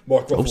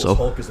Mark Ruffalo's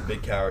Hulk is a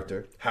big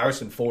character.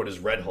 Harrison Ford is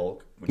Red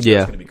Hulk, which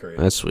is going to be crazy.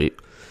 That's sweet.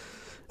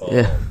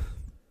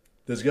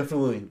 There's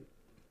definitely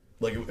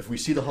like if we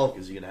see the Hulk,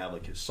 is he going to have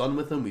like his son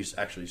with him?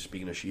 Actually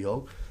speaking of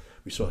She-Hulk,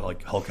 we saw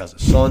like Hulk has a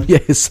son. Yeah,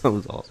 his son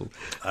was awesome.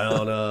 I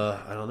don't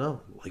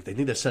know. Like they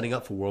think they're setting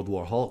up for World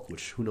War Hulk,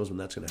 which who knows when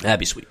that's going to happen. That'd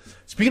be sweet.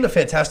 Speaking of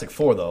Fantastic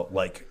Four, though,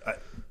 like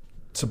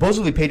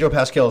supposedly Pedro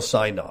Pascal is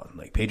signed on.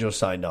 Like Pedro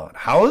signed on.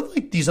 How are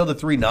like these other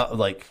three not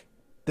like?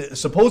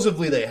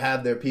 Supposedly they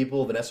have their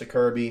people: Vanessa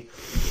Kirby,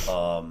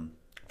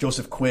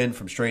 Joseph Quinn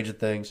from Stranger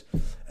Things,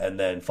 and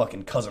then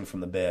fucking cousin from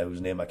The Bear,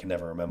 whose name I can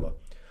never remember.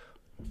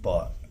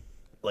 But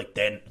like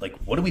then, like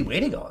what are we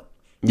waiting on?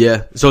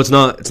 Yeah, so it's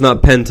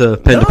not pen to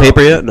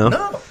paper yet.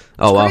 No.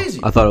 Oh wow, crazy.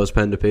 I thought it was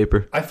pen to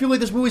paper. I feel like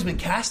this movie's been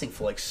casting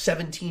for like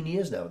 17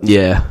 years now.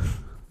 Yeah.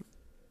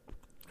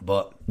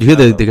 But you hear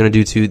they're going to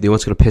do too.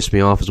 What's going to piss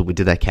me off is when we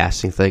did that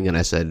casting thing, and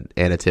I said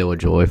Anna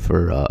Taylor-Joy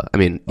for.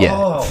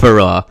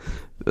 For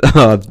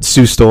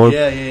Sue Storm.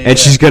 Yeah. And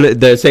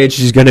they're saying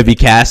she's gonna be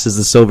cast as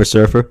the Silver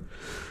Surfer.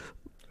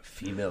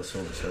 Female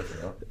Silver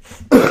Surfer.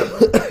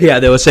 Huh? Yeah,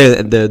 they were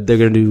saying they're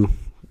gonna do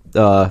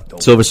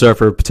Silver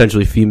Surfer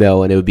potentially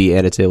female, and it would be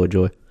Anna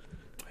Taylor-Joy.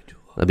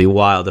 That'd be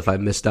wild if I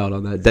missed out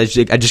on that.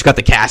 I just got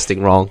the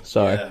casting wrong.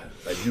 Sorry. Yeah,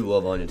 I do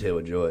love Anya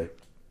Taylor-Joy.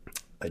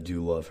 I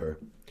do love her.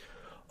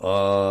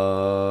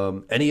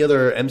 Any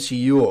other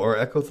MCU or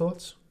Echo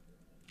thoughts?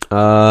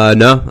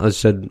 No. I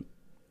said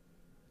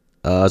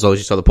as long as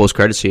you saw the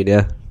post-credit scene,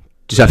 yeah.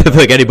 I feel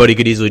like anybody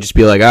could easily just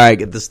be like, all right,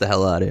 get this the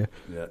hell out of here.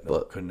 Yeah,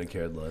 no, couldn't have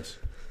cared less.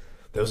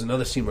 There was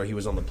another scene where he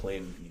was on the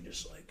plane and he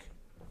just like...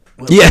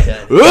 Yeah.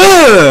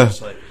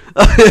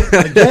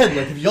 Again,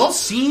 like, have y'all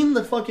seen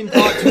the fucking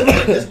cartoon?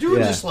 Like, this dude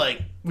just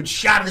like would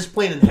shatter his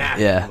plane in half.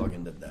 Yeah. He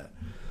fucking did that.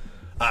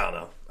 I don't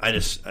know. I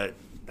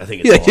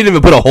think it's he didn't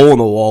even put a hole in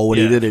the wall when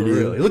he did it.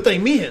 Really. It looked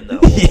like me hitting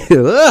that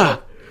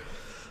wall.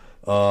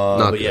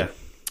 But good. yeah,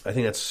 I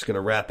think that's going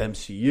to wrap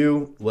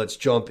MCU. Let's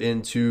jump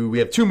into... We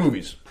have two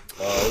movies.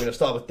 We're going to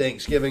start with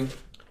Thanksgiving.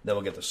 Then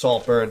we'll get to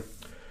Saltburn.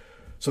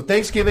 So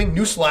Thanksgiving,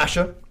 new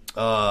slasher.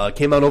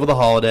 Came out over the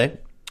holiday.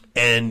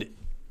 And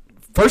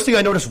first thing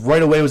I noticed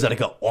right away was that it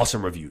got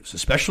awesome reviews.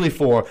 Especially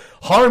for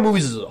horror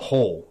movies as a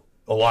whole,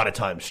 a lot of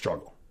times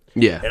struggle.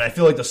 Yeah. And I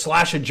feel like the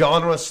slasher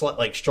genre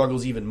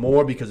struggles even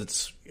more because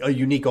it's a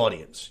unique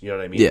audience. You know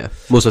what I mean? Yeah.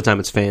 Most of the time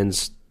it's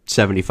fans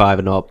 75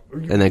 and up,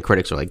 and then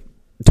critics are like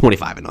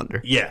 25 and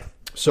under. Yeah.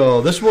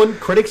 So this one,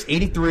 critics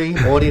 83,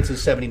 audience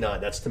is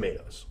 79. That's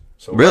tomatoes.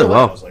 So really? Right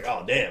Wow. I was like,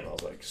 oh, damn. I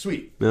was like,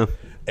 sweet. Yeah.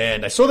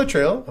 And I saw the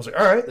trailer. I was like,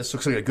 all right, this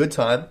looks like a good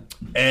time.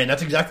 And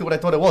that's exactly what I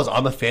thought it was.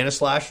 I'm a fan of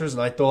slashers,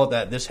 and I thought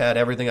that this had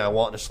everything I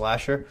want in a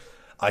slasher.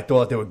 I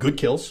thought there were good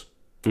kills,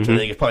 which I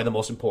think is probably the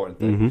most important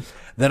thing.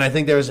 Then I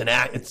think there's an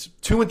act. It's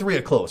 2 and 3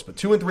 are close, but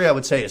 2 and 3 I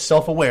would say is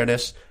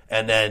self-awareness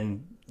and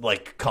then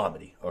like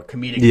comedy or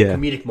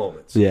comedic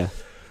moments. Yeah.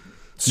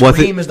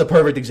 Scream is the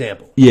perfect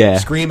example. Yeah.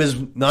 Scream is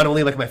not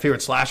only like my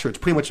favorite slasher, it's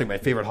pretty much like my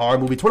favorite horror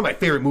movie. It's one of my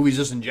favorite movies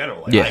just in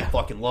general. Like, I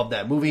fucking love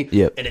that movie.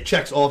 Yep. And it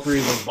checks all three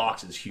of those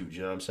boxes huge,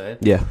 you know what I'm saying?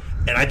 Yeah.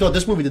 And I thought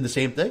this movie did the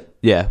same thing.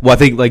 Yeah. Well, I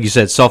think, like you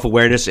said,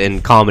 self-awareness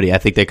and comedy, I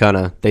think they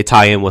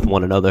tie in with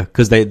one another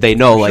because they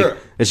know, like,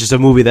 it's just a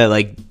movie that,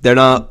 like, they're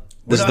not...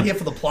 We're not here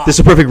for the plot. This is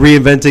a perfect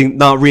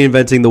not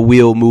reinventing the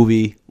wheel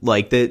movie.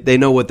 Like, they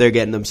know what they're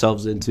getting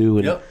themselves into.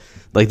 And,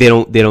 like, they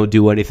don't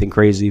do anything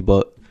crazy.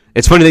 But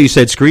it's funny that you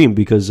said Scream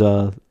because...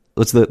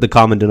 what's the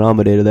common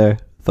denominator there?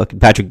 Fucking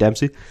Patrick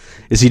Dempsey?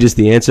 Is he just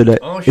the answer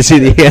to? Is he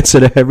the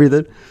answer to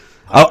everything?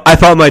 I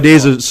thought my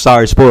days of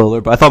spoiler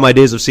alert, but I thought my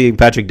days of seeing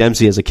Patrick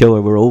Dempsey as a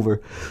killer were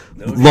over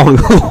long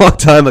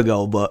time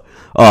ago. But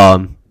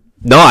no,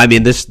 I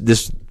mean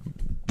this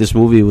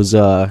movie was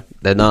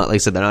they're not, like I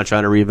said, they're not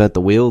trying to reinvent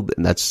the wheel,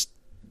 and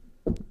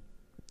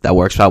that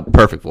works out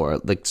perfect for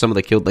it. Like some of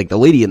the killed, like the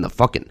lady in the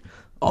fucking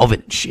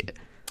oven and shit.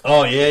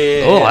 Oh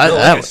yeah. Oh,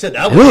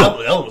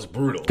 that was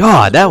brutal.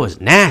 God, that was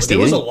nasty.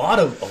 There was a lot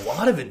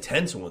of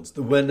intense ones.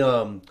 When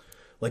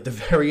like the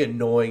very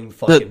annoying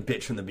fucking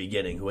bitch from the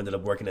beginning who ended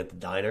up working at the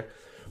diner.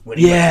 When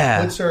he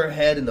puts her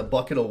head in the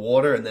bucket of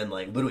water and then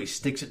like literally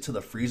sticks it to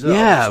the freezer.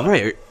 Yeah,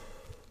 right.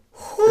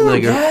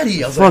 Like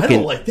daddy, I was like, I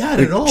don't like that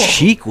at all.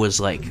 Cheek was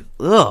like,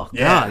 God,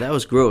 that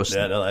was gross.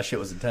 Yeah, no, that shit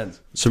was intense.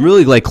 Some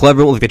really like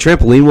clever, like the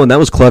trampoline one. That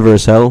was clever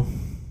as hell.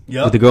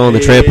 Yep. With the girl on the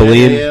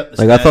trampoline. Yeah.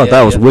 Like, I thought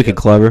that was wicked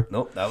clever.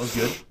 Nope, that was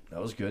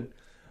good.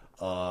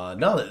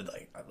 No,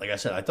 like I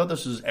said, I thought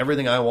this was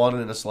everything I wanted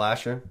in a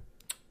slasher.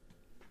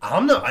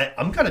 I'm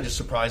kind of just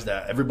surprised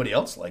that everybody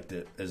else liked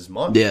it as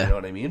much. Yeah. You know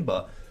what I mean?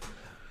 But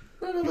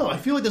I don't know. I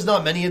feel like there's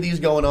not many of these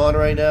going on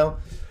right now.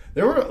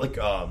 There were like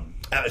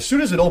as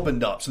soon as it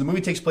opened up. So the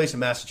movie takes place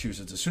in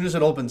Massachusetts. As soon as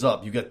it opens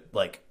up, you get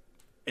like.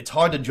 It's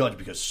hard to judge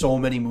because so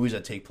many movies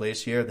that take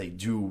place here, they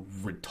do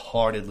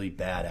retardedly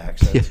bad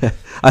accents. Yeah.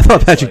 I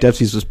thought Patrick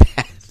Dempsey's was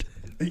bad.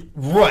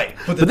 Right.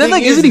 But then,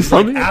 like, isn't he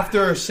from here?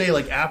 After, say,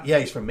 like, yeah,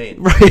 he's from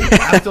Maine. Right.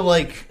 After,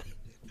 like,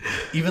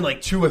 even,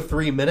 like, 2 or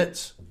 3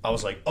 minutes, I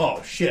was like,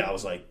 oh shit! I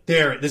was like,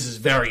 this is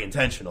very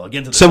intentional.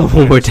 Again, to the Some of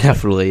them were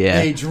definitely,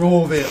 they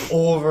drove it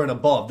over and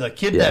above. The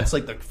kid that's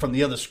like from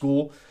the other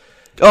school.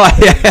 Oh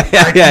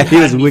yeah, he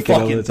was wicked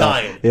over the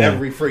top. Dying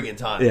every friggin'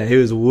 time. Yeah, he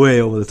was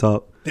way over the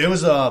top. There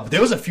was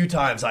a few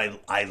times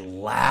I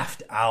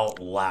laughed out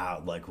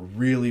loud, like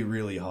really,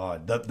 really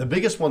hard. The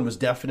biggest one was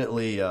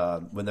definitely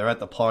when they're at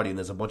the party and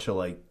there's a bunch of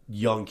like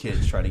young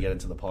kids trying to get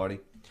into the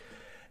party,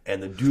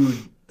 and the dude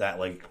that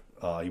like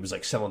he was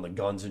like selling the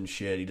guns and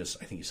shit. I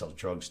think he sells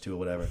drugs too or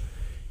whatever.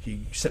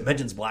 He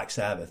mentions Black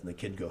Sabbath, and the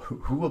kid goes,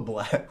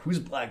 "Who's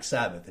Black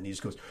Sabbath?" And he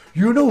just goes,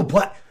 "You know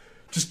Black."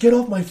 Just get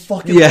off my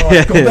fucking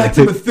lawn. Go back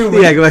to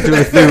Methuen. Yeah, go back to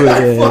Methuen.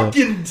 I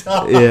fucking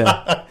died.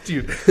 Yeah.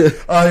 Dude,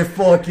 I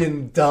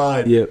fucking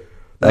died. Yep.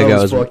 That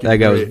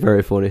guy was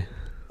very funny.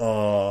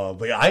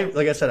 But yeah,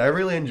 like I said, I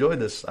really enjoyed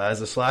this. As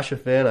a slasher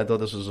fan, I thought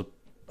this was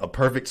a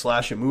perfect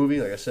slasher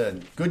movie. Like I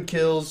said, good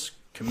kills,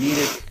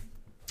 comedic.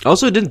 I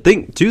also didn't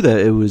think, too, that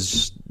it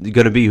was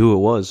going to be who it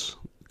was.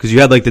 Because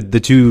you had, like, the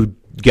two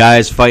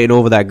guys fighting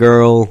over that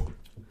girl.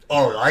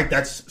 Oh,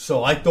 right.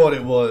 So I thought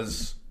it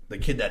was the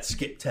kid that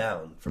skipped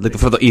town.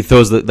 He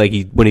throws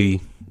when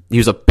he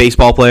was a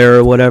baseball player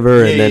or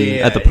whatever, and then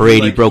at the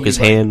parade he broke his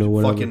hand or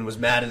whatever. Fucking was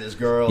mad at his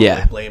girl.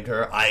 Yeah, and blamed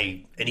her.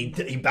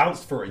 He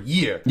bounced for a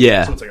year.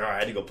 Yeah, so it's like, all right, I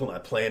had to go put my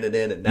plan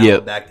in, and now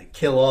I'm back to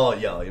kill all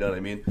y'all. You know what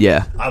I mean?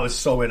 Yeah, I was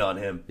so in on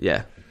him.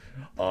 Yeah.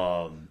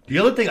 The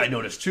other thing I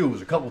noticed too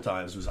was a couple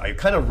times was I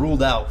kind of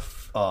ruled out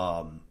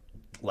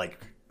like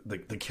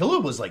the killer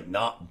was like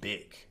not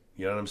big.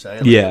 You know what I'm saying?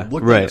 Like, yeah, it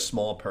looked like a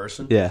small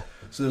person. Yeah.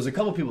 So there's a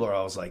couple people where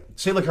I was like,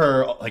 say like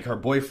her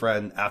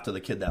boyfriend after the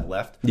kid that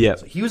left. Yeah.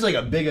 So he was like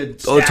a bigger,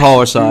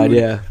 taller side.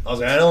 Yeah. I was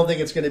like, I don't think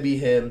it's gonna be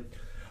him.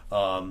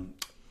 Then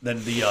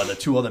the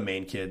two other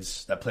main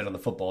kids that played on the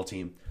football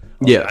team.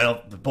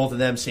 Like, both of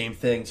them same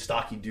thing,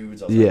 stocky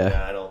dudes. I was like,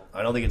 nah,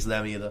 I don't think it's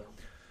them either.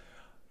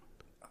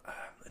 I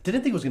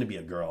didn't think it was gonna be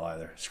a girl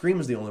either. Scream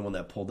was the only one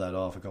that pulled that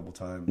off a couple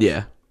times.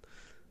 Yeah.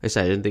 I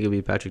said I didn't think it'd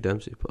be Patrick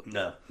Dempsey, but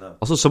no.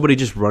 Also, somebody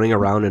just running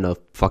around in a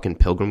fucking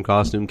pilgrim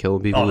costume,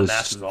 killing people the is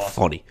mask was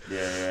awesome. Funny.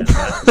 Yeah, the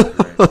mask was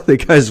great. The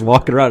guy's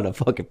walking around in a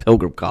fucking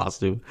pilgrim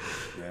costume.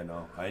 Yeah,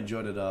 no, I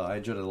enjoyed it. I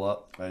enjoyed it a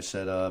lot. I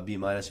said B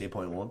minus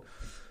 8.1.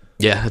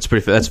 Yeah, that's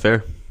pretty. That's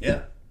fair.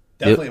 Yeah,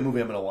 definitely a movie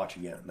I'm gonna watch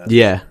again. I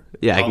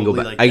can go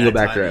back. Like I can go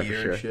back to that for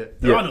sure.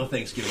 Shit. There are no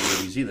Thanksgiving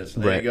movies either,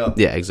 so there you go.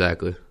 Yeah,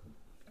 exactly.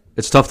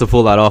 It's tough to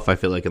pull that off. I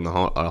feel like in the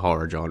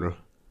horror genre.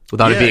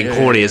 Without it being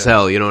corny as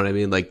hell, you know what I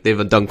mean? Like,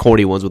 they've done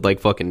corny ones with,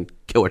 like, fucking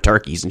killer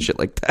turkeys and shit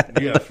like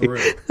that. Yeah, for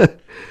real.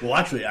 Well,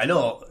 actually, I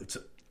know,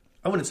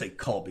 I wouldn't say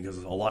cult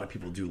because a lot of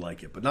people do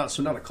like it, but not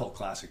a cult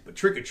classic, but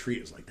Trick or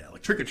Treat is like that.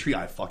 Like, Trick or Treat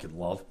I fucking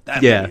love.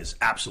 That movie is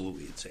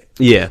absolutely insane.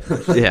 Yeah,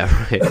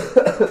 right.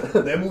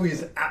 That movie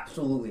is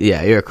absolutely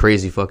insane. You're a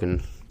crazy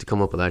fucking to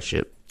come up with that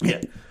shit.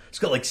 Yeah. It's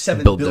got, like,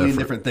 7 billion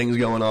different things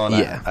going on.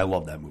 Yeah. I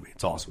love that movie.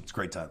 It's awesome. It's a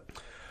great time.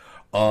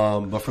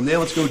 But from there,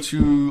 let's go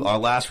to our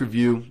last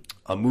review.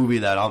 A movie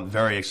that I'm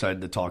very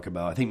excited to talk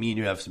about. I think me and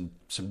you have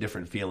some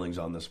different feelings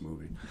on this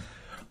movie.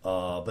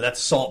 But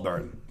that's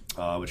Saltburn,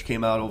 which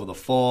came out over the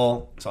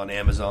fall. It's on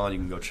Amazon. You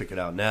can go check it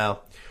out now.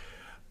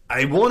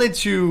 I wanted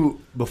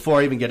to, before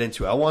I even get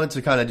into it, I wanted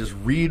to kind of just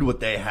read what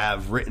they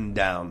have written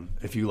down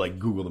if you like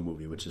Google the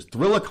movie, which is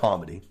thriller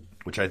comedy,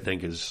 which I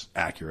think is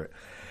accurate.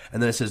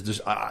 And then it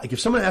says, if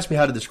someone asked me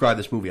how to describe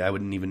this movie, I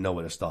wouldn't even know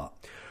where to start.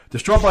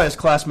 Distraught by his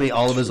classmate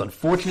Oliver's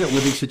unfortunate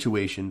living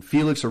situation,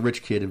 Felix, a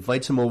rich kid,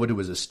 invites him over to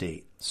his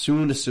estate.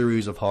 Soon a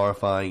series of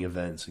horrifying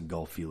events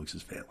engulf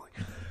Felix's family.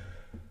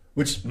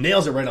 Which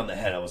nails it right on the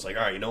head. I was like,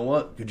 all right, you know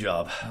what? Good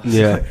job.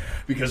 Yeah.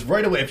 Because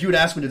right away, if you would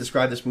ask me to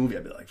describe this movie,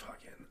 I'd be like,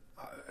 fucking.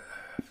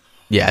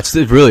 Yeah,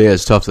 it really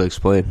is tough to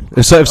explain.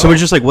 So if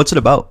someone's just like, what's it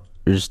about?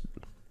 You're just...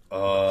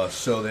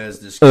 So there's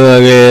this...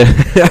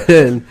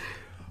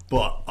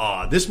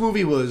 But this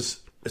movie was...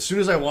 As soon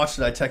as I watched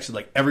it, I texted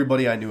like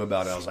everybody I knew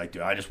about it. I was like,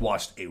 dude, I just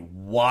watched a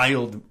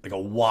wild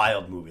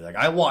movie. Like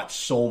I watched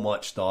so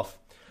much stuff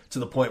to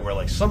the point where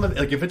like some of it,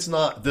 like if there's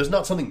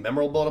not something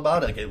memorable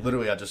about it, like it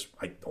literally I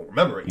don't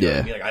remember it. You know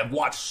what I mean? Like I've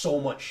watched so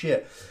much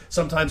shit.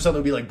 Sometimes something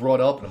will be like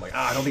brought up and I'm like,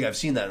 I don't think I've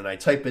seen that. And I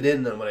type it in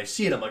and then when I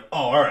see it, I'm like, oh,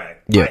 all right.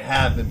 Yeah. I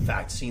have in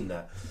fact seen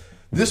that.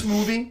 This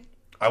movie,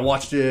 I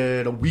watched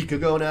it a week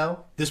ago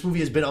now. This movie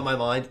has been on my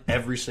mind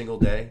every single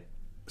day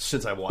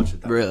since I watched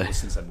it.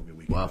 Since that movie a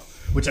week ago.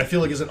 Which I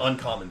feel like is an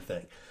uncommon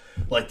thing.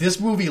 Like this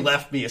movie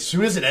left me as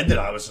soon as it ended.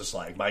 I was just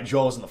like my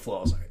jaw was on the floor.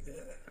 I was like,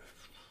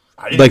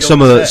 I didn't like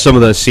some of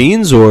the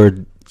scenes or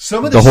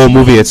the whole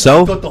movie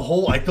itself.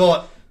 I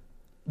thought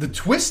the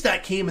twist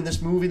that came in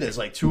this movie. There's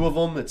like two of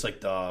them. It's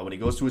like when he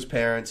goes to his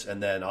parents,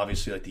 and then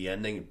obviously like the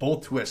ending.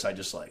 Both twists, I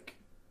just like.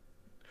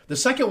 The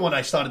second one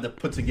I started to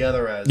put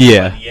together as the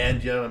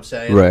end. You know what I'm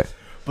saying? Right.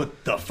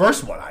 But the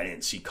first one I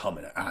didn't see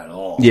coming at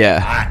all. Yeah.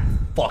 That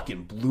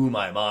fucking blew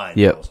my mind.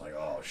 Yep. I was like,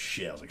 oh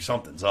shit. I was like,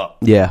 something's up.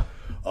 Yeah.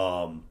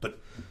 But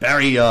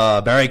Barry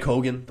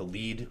Kogan, the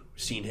lead,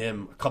 seen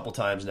him a couple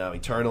times now.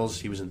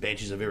 Eternals. He was in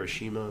Banshees of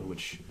Hiroshima,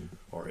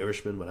 or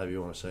Irishman, whatever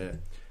you want to say it.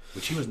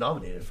 Which he was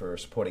nominated for a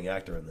supporting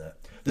actor in that.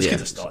 This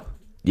kid's a stud.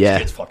 Yeah. This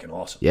kid's fucking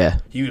awesome. Yeah.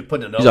 He was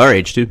putting another. He's our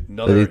age, too.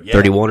 Another,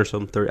 31 or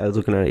something. 30, I was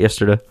looking at it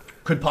yesterday.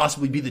 Could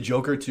possibly be the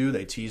Joker, too.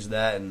 They teased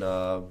that in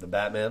the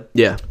Batman.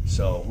 Yeah.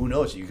 So, who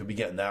knows? You could be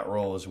getting that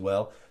role as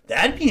well.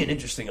 That'd be an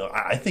interesting...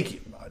 I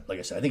think, like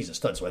I said, I think he's a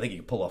stud, so I think he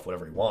can pull off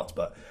whatever he wants.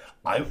 But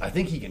I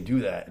think he can do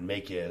that and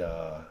make it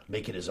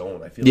his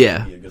own. I feel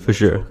like he'd be a good for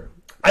sure. Joker.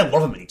 I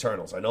love him in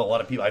Eternals. I know a lot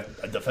of people.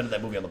 I've defended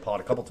that movie on the pod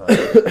a couple times.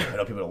 I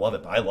know people don't love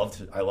it, but I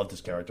loved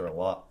his character a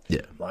lot.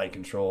 Yeah, mind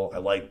control. I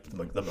liked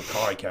the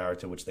Makai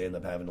character, which they end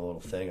up having a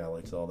little thing. I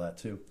liked all that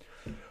too.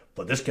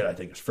 But this kid, I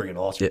think, is friggin'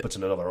 awesome. Yeah. Puts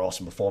in another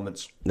awesome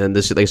performance. And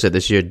this, like I said,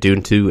 this year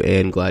Dune 2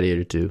 and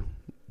Gladiator 2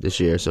 this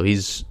year. So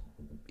he's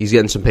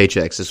getting some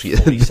paychecks this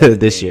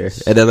year.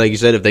 And then, like you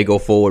said, if they go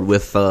forward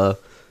with the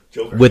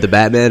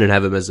Batman and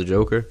have him as the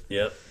Joker,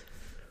 yep.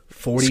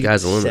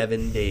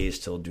 47 days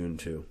till Dune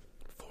 2.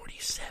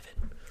 47.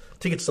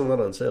 Tickets still not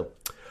on sale.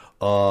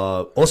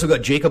 Also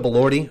got Jacob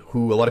Elordi,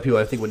 who a lot of people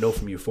I think would know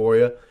from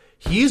Euphoria.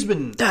 He's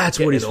been that's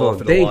what he's from.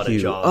 Thank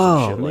you.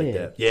 Oh man, like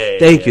that. Yeah,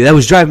 thank you. That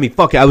was driving me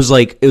fucking. I was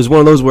like, it was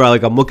one of those where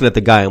I'm looking at the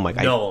guy. I'm like,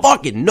 I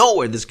fucking know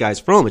where this guy's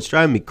from. It's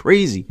driving me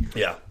crazy.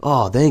 Yeah.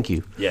 Oh, thank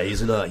you. Yeah,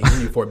 he's in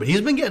Euphoria, but he's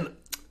been getting.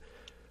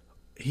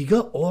 He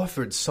got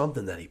offered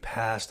something that he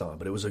passed on,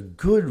 but it was a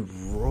good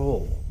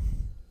role,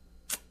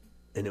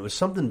 and it was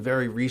something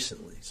very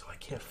recently. So I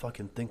can't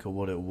fucking think of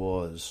what it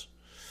was,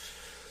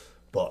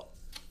 but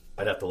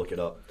I'd have to look it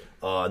up.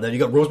 And then you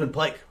got Rosamund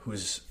Pike,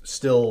 who's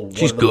still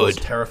one of the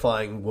most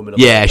terrifying women of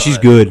all time. She's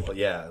good.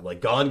 Yeah,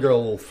 like Gone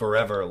Girl will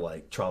forever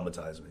like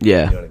traumatize me.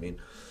 Yeah. You know what I mean?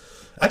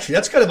 Actually,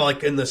 that's kind of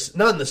like in this,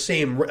 not in the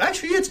same,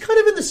 actually, it's kind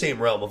of in the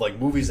same realm of like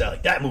movies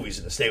that movie's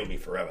going to stay with me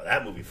forever.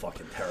 That movie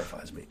fucking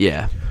terrifies me.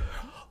 Yeah.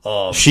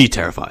 She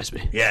terrifies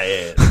me. Yeah.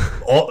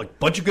 A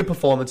bunch of good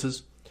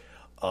performances.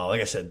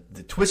 Like I said,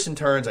 the twists and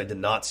turns I did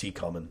not see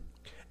coming.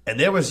 And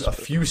there was a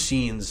few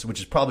scenes, which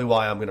is probably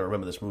why I'm going to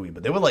remember this movie,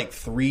 but there were like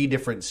 3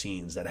 different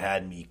scenes that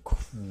had me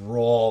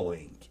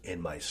crawling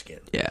in my skin.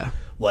 Yeah.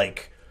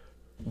 Like,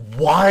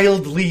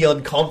 wildly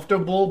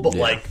uncomfortable, but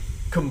like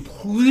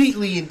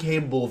completely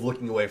incapable of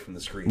looking away from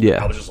the screen.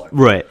 Yeah. I was just like...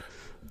 Right.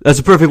 That's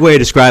a perfect way of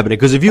describing it,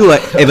 because if you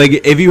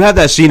if you have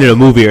that scene in a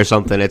movie or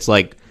something, it's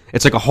like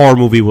a horror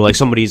movie where like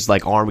somebody's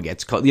like arm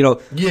gets cut. You know,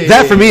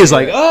 for me is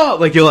like, oh,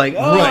 like you're like,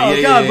 oh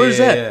right, God, where's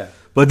that? Yeah.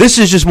 But this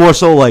is just more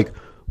so like,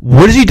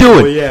 what is he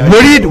doing?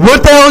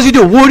 What the hell is he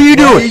doing? What are you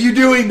doing? Why are you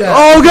doing that?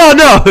 Oh God,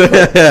 no!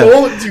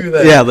 Don't do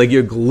that. Yeah, like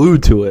you're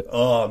glued to it.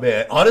 Oh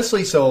man,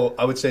 honestly, so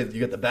I would say you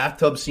got the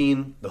bathtub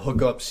scene, the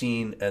hookup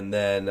scene, and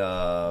then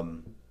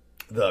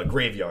the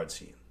graveyard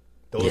scene.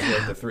 Those were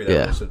like the 3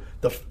 that was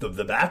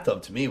the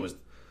bathtub to me was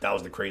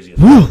the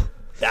craziest one.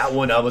 That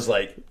one I was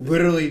like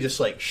literally just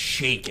like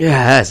shaking.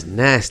 Yeah, that's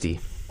nasty.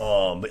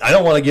 But I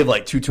don't want to give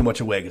like too much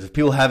away, because if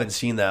people haven't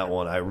seen that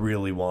one, I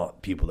really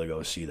want people to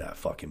go see that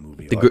fucking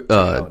movie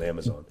on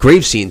Amazon.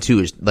 Grave scene too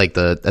is like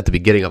at the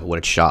beginning of when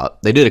it's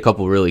shot. They did a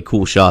couple really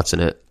cool shots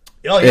in it.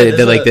 Oh yeah,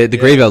 the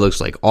graveyard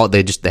looks like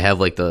they have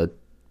like the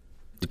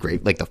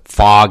grave, like the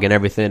fog and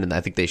everything, and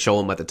I think they show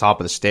him at the top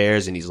of the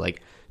stairs, and he's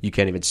like, you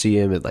can't even see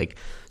him. And like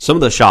some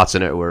of the shots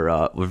in it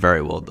were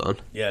very well done.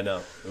 Yeah,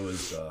 no, it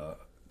was.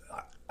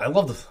 I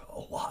loved a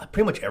lot,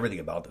 pretty much everything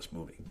about this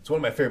movie. It's one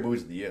of my favorite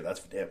movies of the year. That's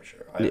for damn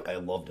sure. I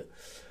loved it.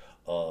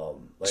 Like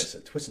I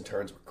said, twists and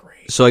turns were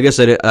great. So I guess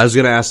I was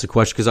going to ask the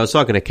question, because I was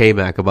talking to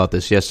K-Mac about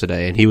this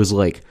yesterday, and he was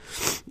like,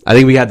 I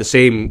think we had the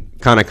same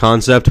kind of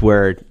concept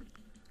where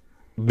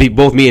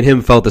both me and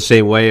him felt the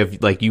same way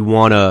of like you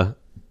want to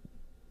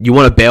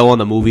bail on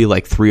the movie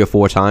like 3 or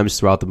 4 times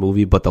throughout the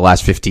movie, but the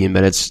last 15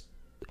 minutes,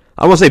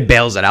 I won't say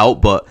bails it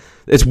out, but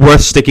it's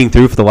worth sticking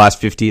through for the last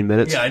 15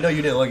 minutes. Yeah, I know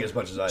you didn't like it as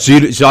much as I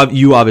did. So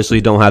you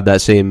obviously don't have that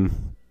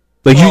same...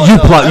 Like, you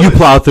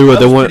plowed through it.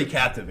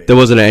 There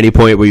wasn't at any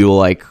point where you were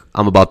like,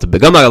 I'm about to... I'm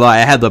not gonna lie,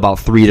 I had about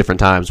 3 different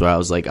times where I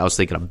was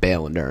thinking of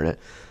bailing during it.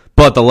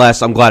 But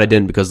I'm glad I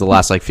didn't, because the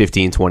last like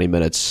 15, 20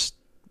 minutes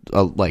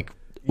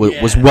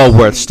was well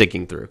worth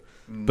sticking through.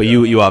 But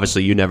you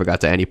obviously, you never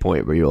got to any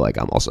point where you were like,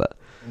 I'm all set.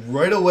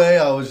 Right away,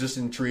 I was just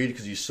intrigued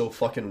because he's so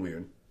fucking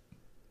weird.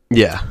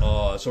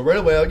 Yeah. So right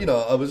away, I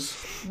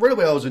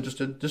was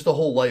interested. Just the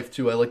whole life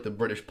too. I like the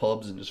British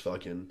pubs and just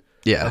fucking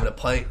having a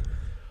pint.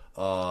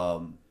 I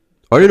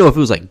didn't know if it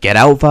was like Get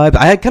Out vibes.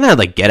 I kind of had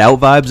like Get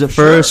Out vibes at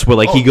first, where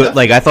like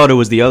I thought it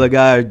was the other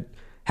guy,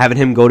 having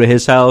him go to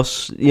his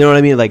house. You know what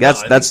I mean? Like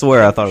that's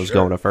where I thought it was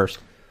going at first.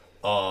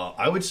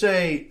 I would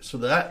say so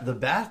that the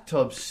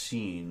bathtub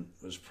scene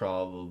was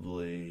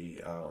probably,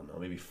 I don't know,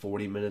 maybe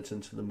 40 minutes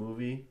into the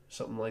movie,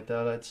 something like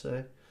that. I'd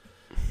say.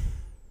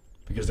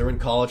 Because they're in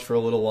college for a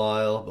little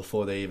while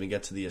before they even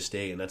get to the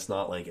estate, and that's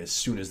not like as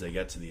soon as they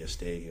get to the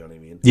estate, you know what I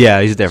mean?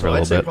 Yeah, he's there for a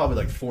little bit. I'd say probably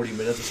like 40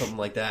 minutes or something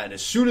like that, and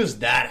as soon as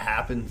that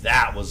happened,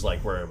 that was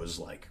like where it was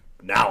like,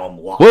 now I'm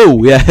lost.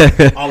 Whoa, yeah.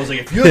 I was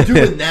like, if you're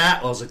doing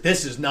that, I was like,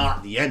 this is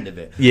not the end of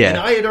it. Yeah. And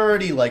I had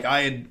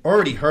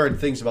already heard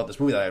things about this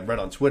movie that I had read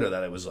on Twitter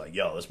that it was like,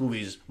 yo, this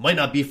movie might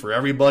not be for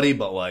everybody,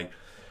 but like,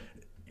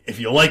 if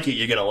you like it,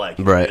 you're gonna like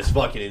it. Right.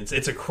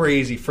 It's a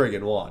crazy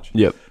friggin' watch.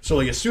 Yep. So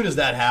like as soon as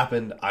that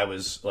happened, I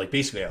was like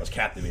basically I was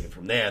captivated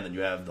from there. And then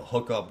you have the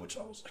hookup, which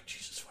I was like,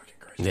 Jesus fucking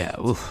Christ. Yeah.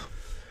 Oof.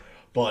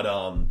 But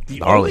the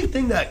Gnarly. only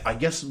thing that I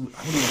guess I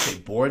wouldn't even say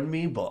bored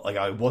me, but like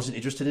I wasn't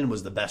interested in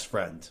was the best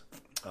friend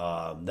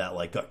that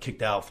like got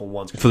kicked out for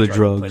once For the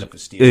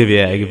drugs.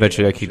 Yeah, he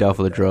eventually got kicked out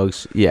for the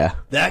drugs. Yeah.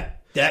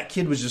 That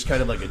kid was just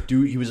kind of like a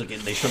douche. He was like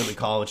they showed him in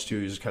college too.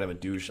 He was just kind of a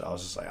douche. I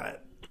was just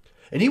like,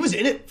 and he was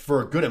in it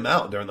for a good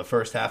amount during the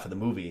first half of the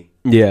movie.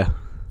 Yeah.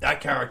 That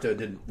character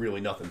did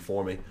really nothing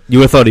for me. You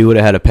would have thought he would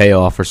have had a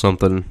payoff or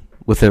something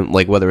with him,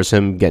 like whether it was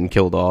him getting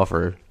killed off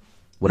or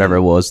whatever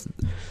it was.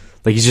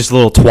 Like he's just a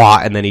little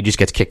twat, and then he just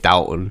gets kicked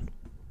out and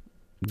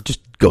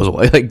just goes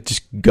away. Like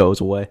just goes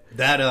away.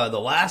 That the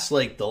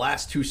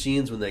last two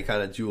scenes when they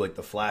kind of do like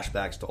the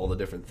flashbacks to all the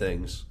different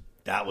things,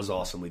 that was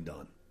awesomely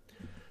done.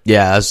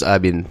 Yeah, I was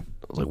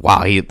like,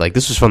 wow,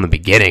 this was from the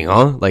beginning,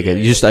 huh? Like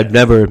I just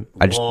never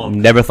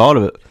thought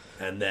of it.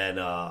 And then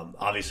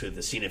obviously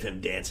the scene of him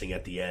dancing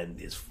at the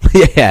end is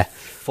yeah,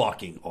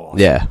 fucking awesome.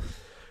 Yeah,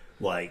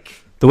 like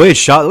the way it's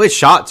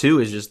shot too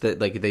is just that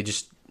like they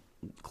just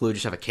clearly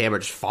just have a camera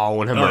just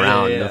following him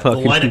around. Yeah. The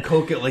line of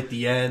coke at like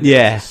the end,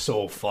 was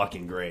so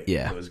fucking great.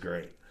 Yeah, it was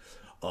great.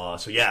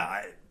 So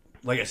yeah,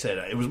 like I said,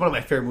 it was one of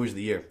my favorite movies of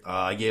the year.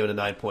 I gave it a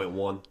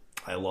 9.1.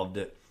 I loved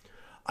it.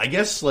 I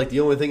guess like the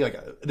only thing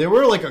like there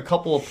were like a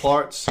couple of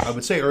parts I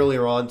would say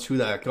earlier on too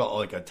that I got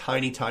like a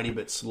tiny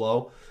bit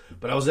slow,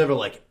 but I was never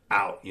like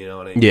out. You know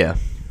what I mean? Yeah.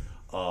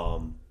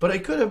 But I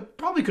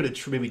probably could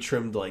have maybe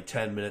trimmed like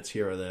 10 minutes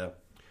here or there.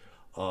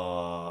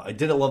 I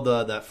didn't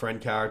love that friend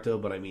character,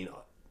 but I mean,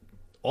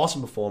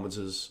 awesome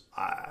performances.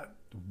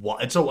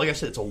 It's like I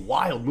said, it's a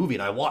wild movie,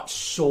 and I watched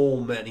so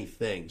many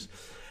things,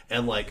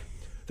 and like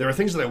there are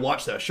things that I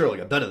watched that sure like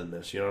are better than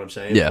this. You know what I'm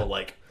saying? Yeah. But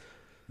like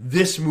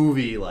this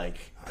movie, like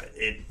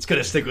it's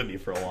gonna stick with me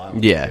for a while.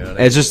 Yeah, you know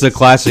it's just the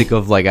classic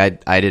of like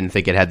I didn't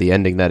think it had the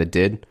ending that it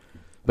did.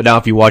 But now,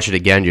 if you watch it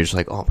again, you're just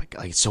like, "Oh my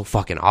god, it's so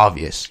fucking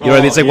obvious." You know what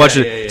I mean? It's like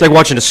it's like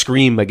watching a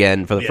Scream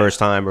again for the first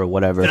time or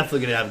whatever.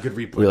 Definitely gonna have a good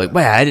replay. You're like,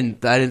 "Man,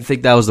 I didn't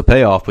think that was the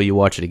payoff." But you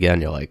watch it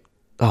again, you're like,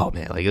 "Oh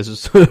man, like this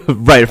is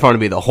right in front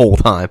of me the whole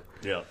time."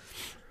 Yeah.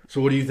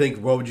 So, what do you think?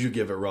 What would you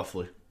give it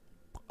roughly?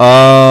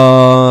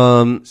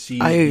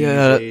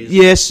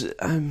 Yes,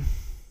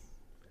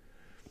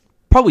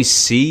 probably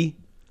C.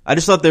 I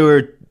just thought they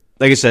were,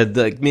 like I said,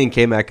 like me and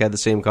K-Mac had the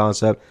same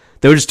concept.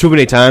 There were just too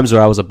many times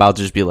where I was about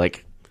to just be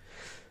like,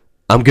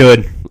 I'm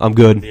good.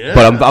 Yeah.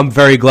 But I'm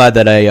very glad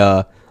that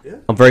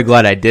I'm very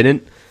glad I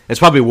didn't. It's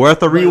probably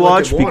worth a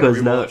rewatch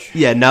because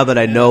now that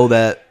I know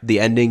that the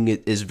ending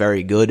is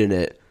very good in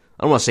it,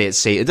 I don't want to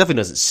say it definitely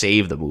doesn't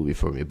save the movie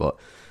for me, but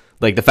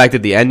like the fact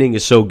that the ending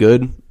is so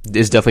good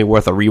is definitely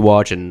worth a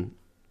rewatch and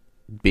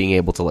being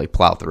able to like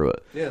plow through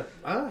it. Yeah.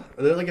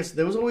 Like I said,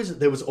 there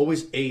was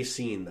always a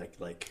scene like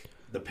like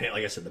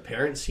I said, the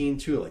parent scene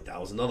too. Like that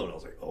was another one. I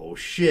was like, oh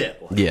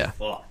shit. Like, yeah.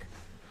 Fuck.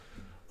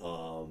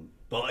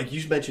 But like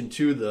you mentioned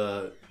too,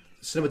 the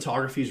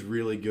cinematography is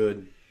really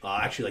good.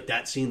 Actually, like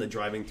that scene, the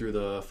driving through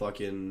the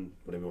fucking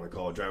whatever you want to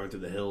call it, driving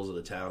through the hills of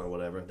the town or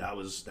whatever. That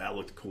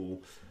looked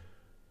cool.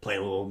 Playing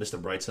a little Mr.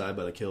 Brightside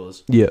by the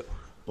Killers. Yeah.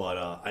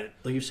 But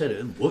like you said,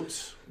 it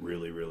looked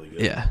really, really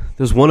good. Yeah,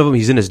 there's one of them.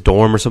 He's in his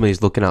dorm or something.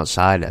 He's looking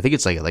outside. I think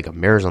it's like a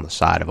mirror's on the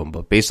side of him,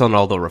 but based on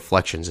all the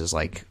reflections, is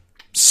like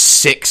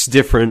 6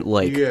 different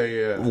like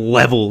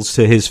levels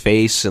to his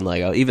face, and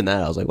like even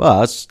that, I was like,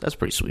 wow, that's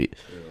pretty sweet.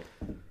 Yeah.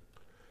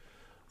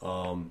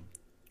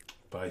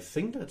 But I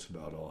think that's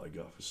about all I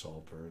got for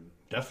Saltburn.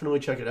 Definitely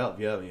check it out.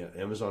 Yeah,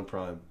 Amazon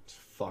Prime.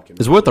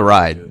 It's worth the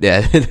ride. Good.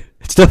 Yeah,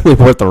 it's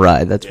definitely worth the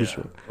ride. That's for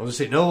sure. I was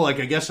gonna say no.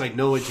 Like I guess I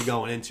know what you're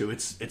going into.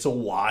 It's a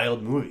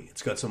wild movie.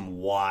 It's got some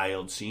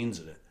wild scenes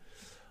in it.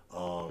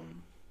 It'll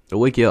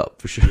wake you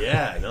up for sure.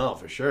 Yeah, no,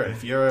 for sure.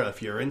 If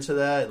you're into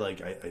that,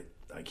 like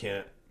I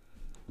can't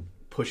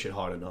push it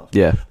hard enough.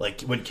 Yeah.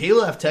 Like when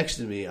Caleb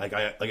texted me, like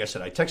I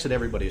said, I texted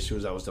everybody as soon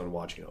as I was done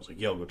watching it. I was like,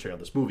 "Yo, go check out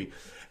this movie."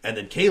 And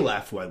then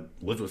Caleb, who I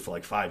lived with for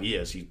like 5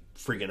 years, I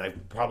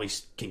probably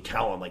can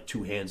count on like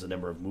 2 hands the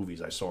number of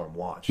movies I saw him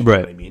watch. You know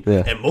what I mean?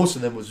 Yeah. And most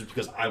of them was just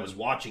because I was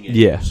watching it.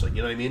 Yeah. Just like, you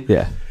know what I mean?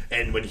 Yeah.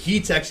 And when he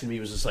texted me, he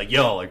was just like,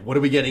 "Yo, like, what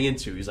are we getting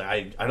into?" He's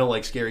like, I don't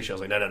like scary shit. I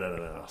was like, no.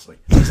 I was like,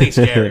 this ain't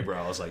scary, bro.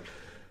 I was like,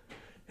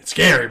 it's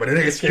scary, but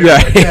it ain't scary. Yeah.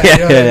 Like that. You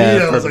know what I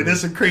mean? I was like,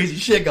 there's some crazy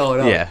shit going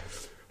on. Yeah.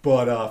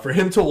 But for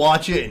him to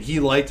watch it and he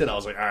liked it, I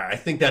was like, all right, I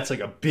think that's like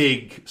a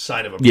big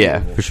sign of approval. Yeah,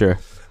 for sure.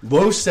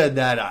 Lo said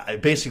that I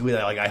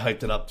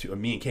hyped it up too.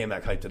 Me and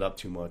K-Mac hyped it up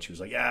too much. He was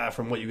like, "Yeah,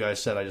 from what you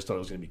guys said, I just thought it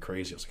was going to be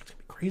crazy." I was like, "It's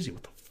going to be crazy?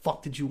 What the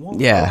fuck did you want?"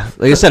 Yeah,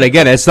 like I said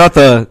again, it's not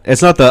the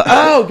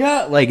oh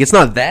god, like it's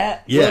not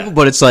that level,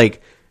 but it's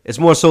like it's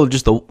more so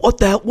just the what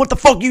the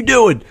fuck you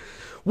doing?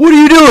 What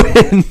are you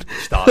doing?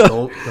 Stop!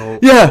 Don't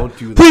don't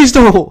do that. Please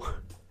don't.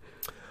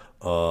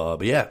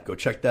 But yeah, go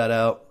check that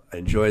out. I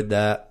enjoyed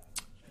that.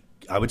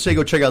 I would say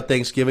go check out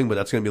Thanksgiving, but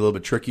that's going to be a little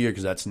bit trickier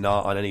because that's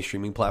not on any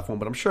streaming platform.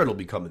 But I'm sure it'll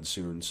be coming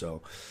soon,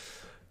 so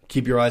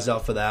keep your eyes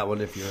out for that one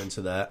if you're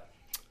into that.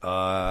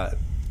 I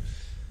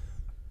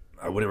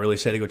I wouldn't really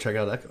say to go check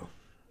out Echo.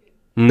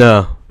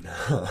 No.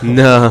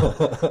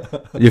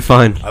 You're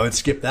fine. I would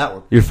skip that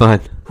one. You're fine.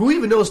 Who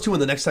even knows, too, when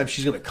the next time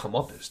she's going to come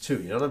up is,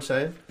 too? You know what I'm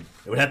saying?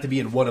 It would have to be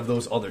in one of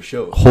those other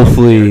shows.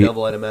 Hopefully.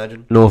 Daredevil, I'd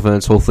imagine. No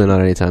offense. Hopefully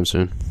not anytime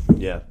soon.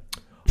 Yeah.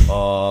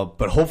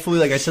 But hopefully,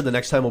 like I said, the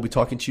next time we'll be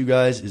talking to you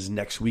guys is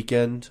next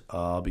weekend.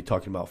 I'll be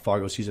talking about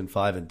Fargo Season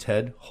 5 and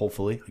Ted,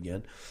 hopefully,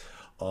 again.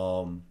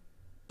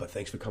 But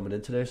thanks for coming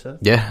in today, Seth.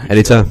 Yeah,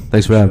 anytime.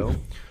 Thanks for having me.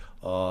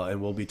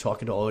 And we'll be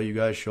talking to all of you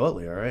guys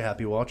shortly, all right?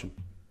 Happy watching.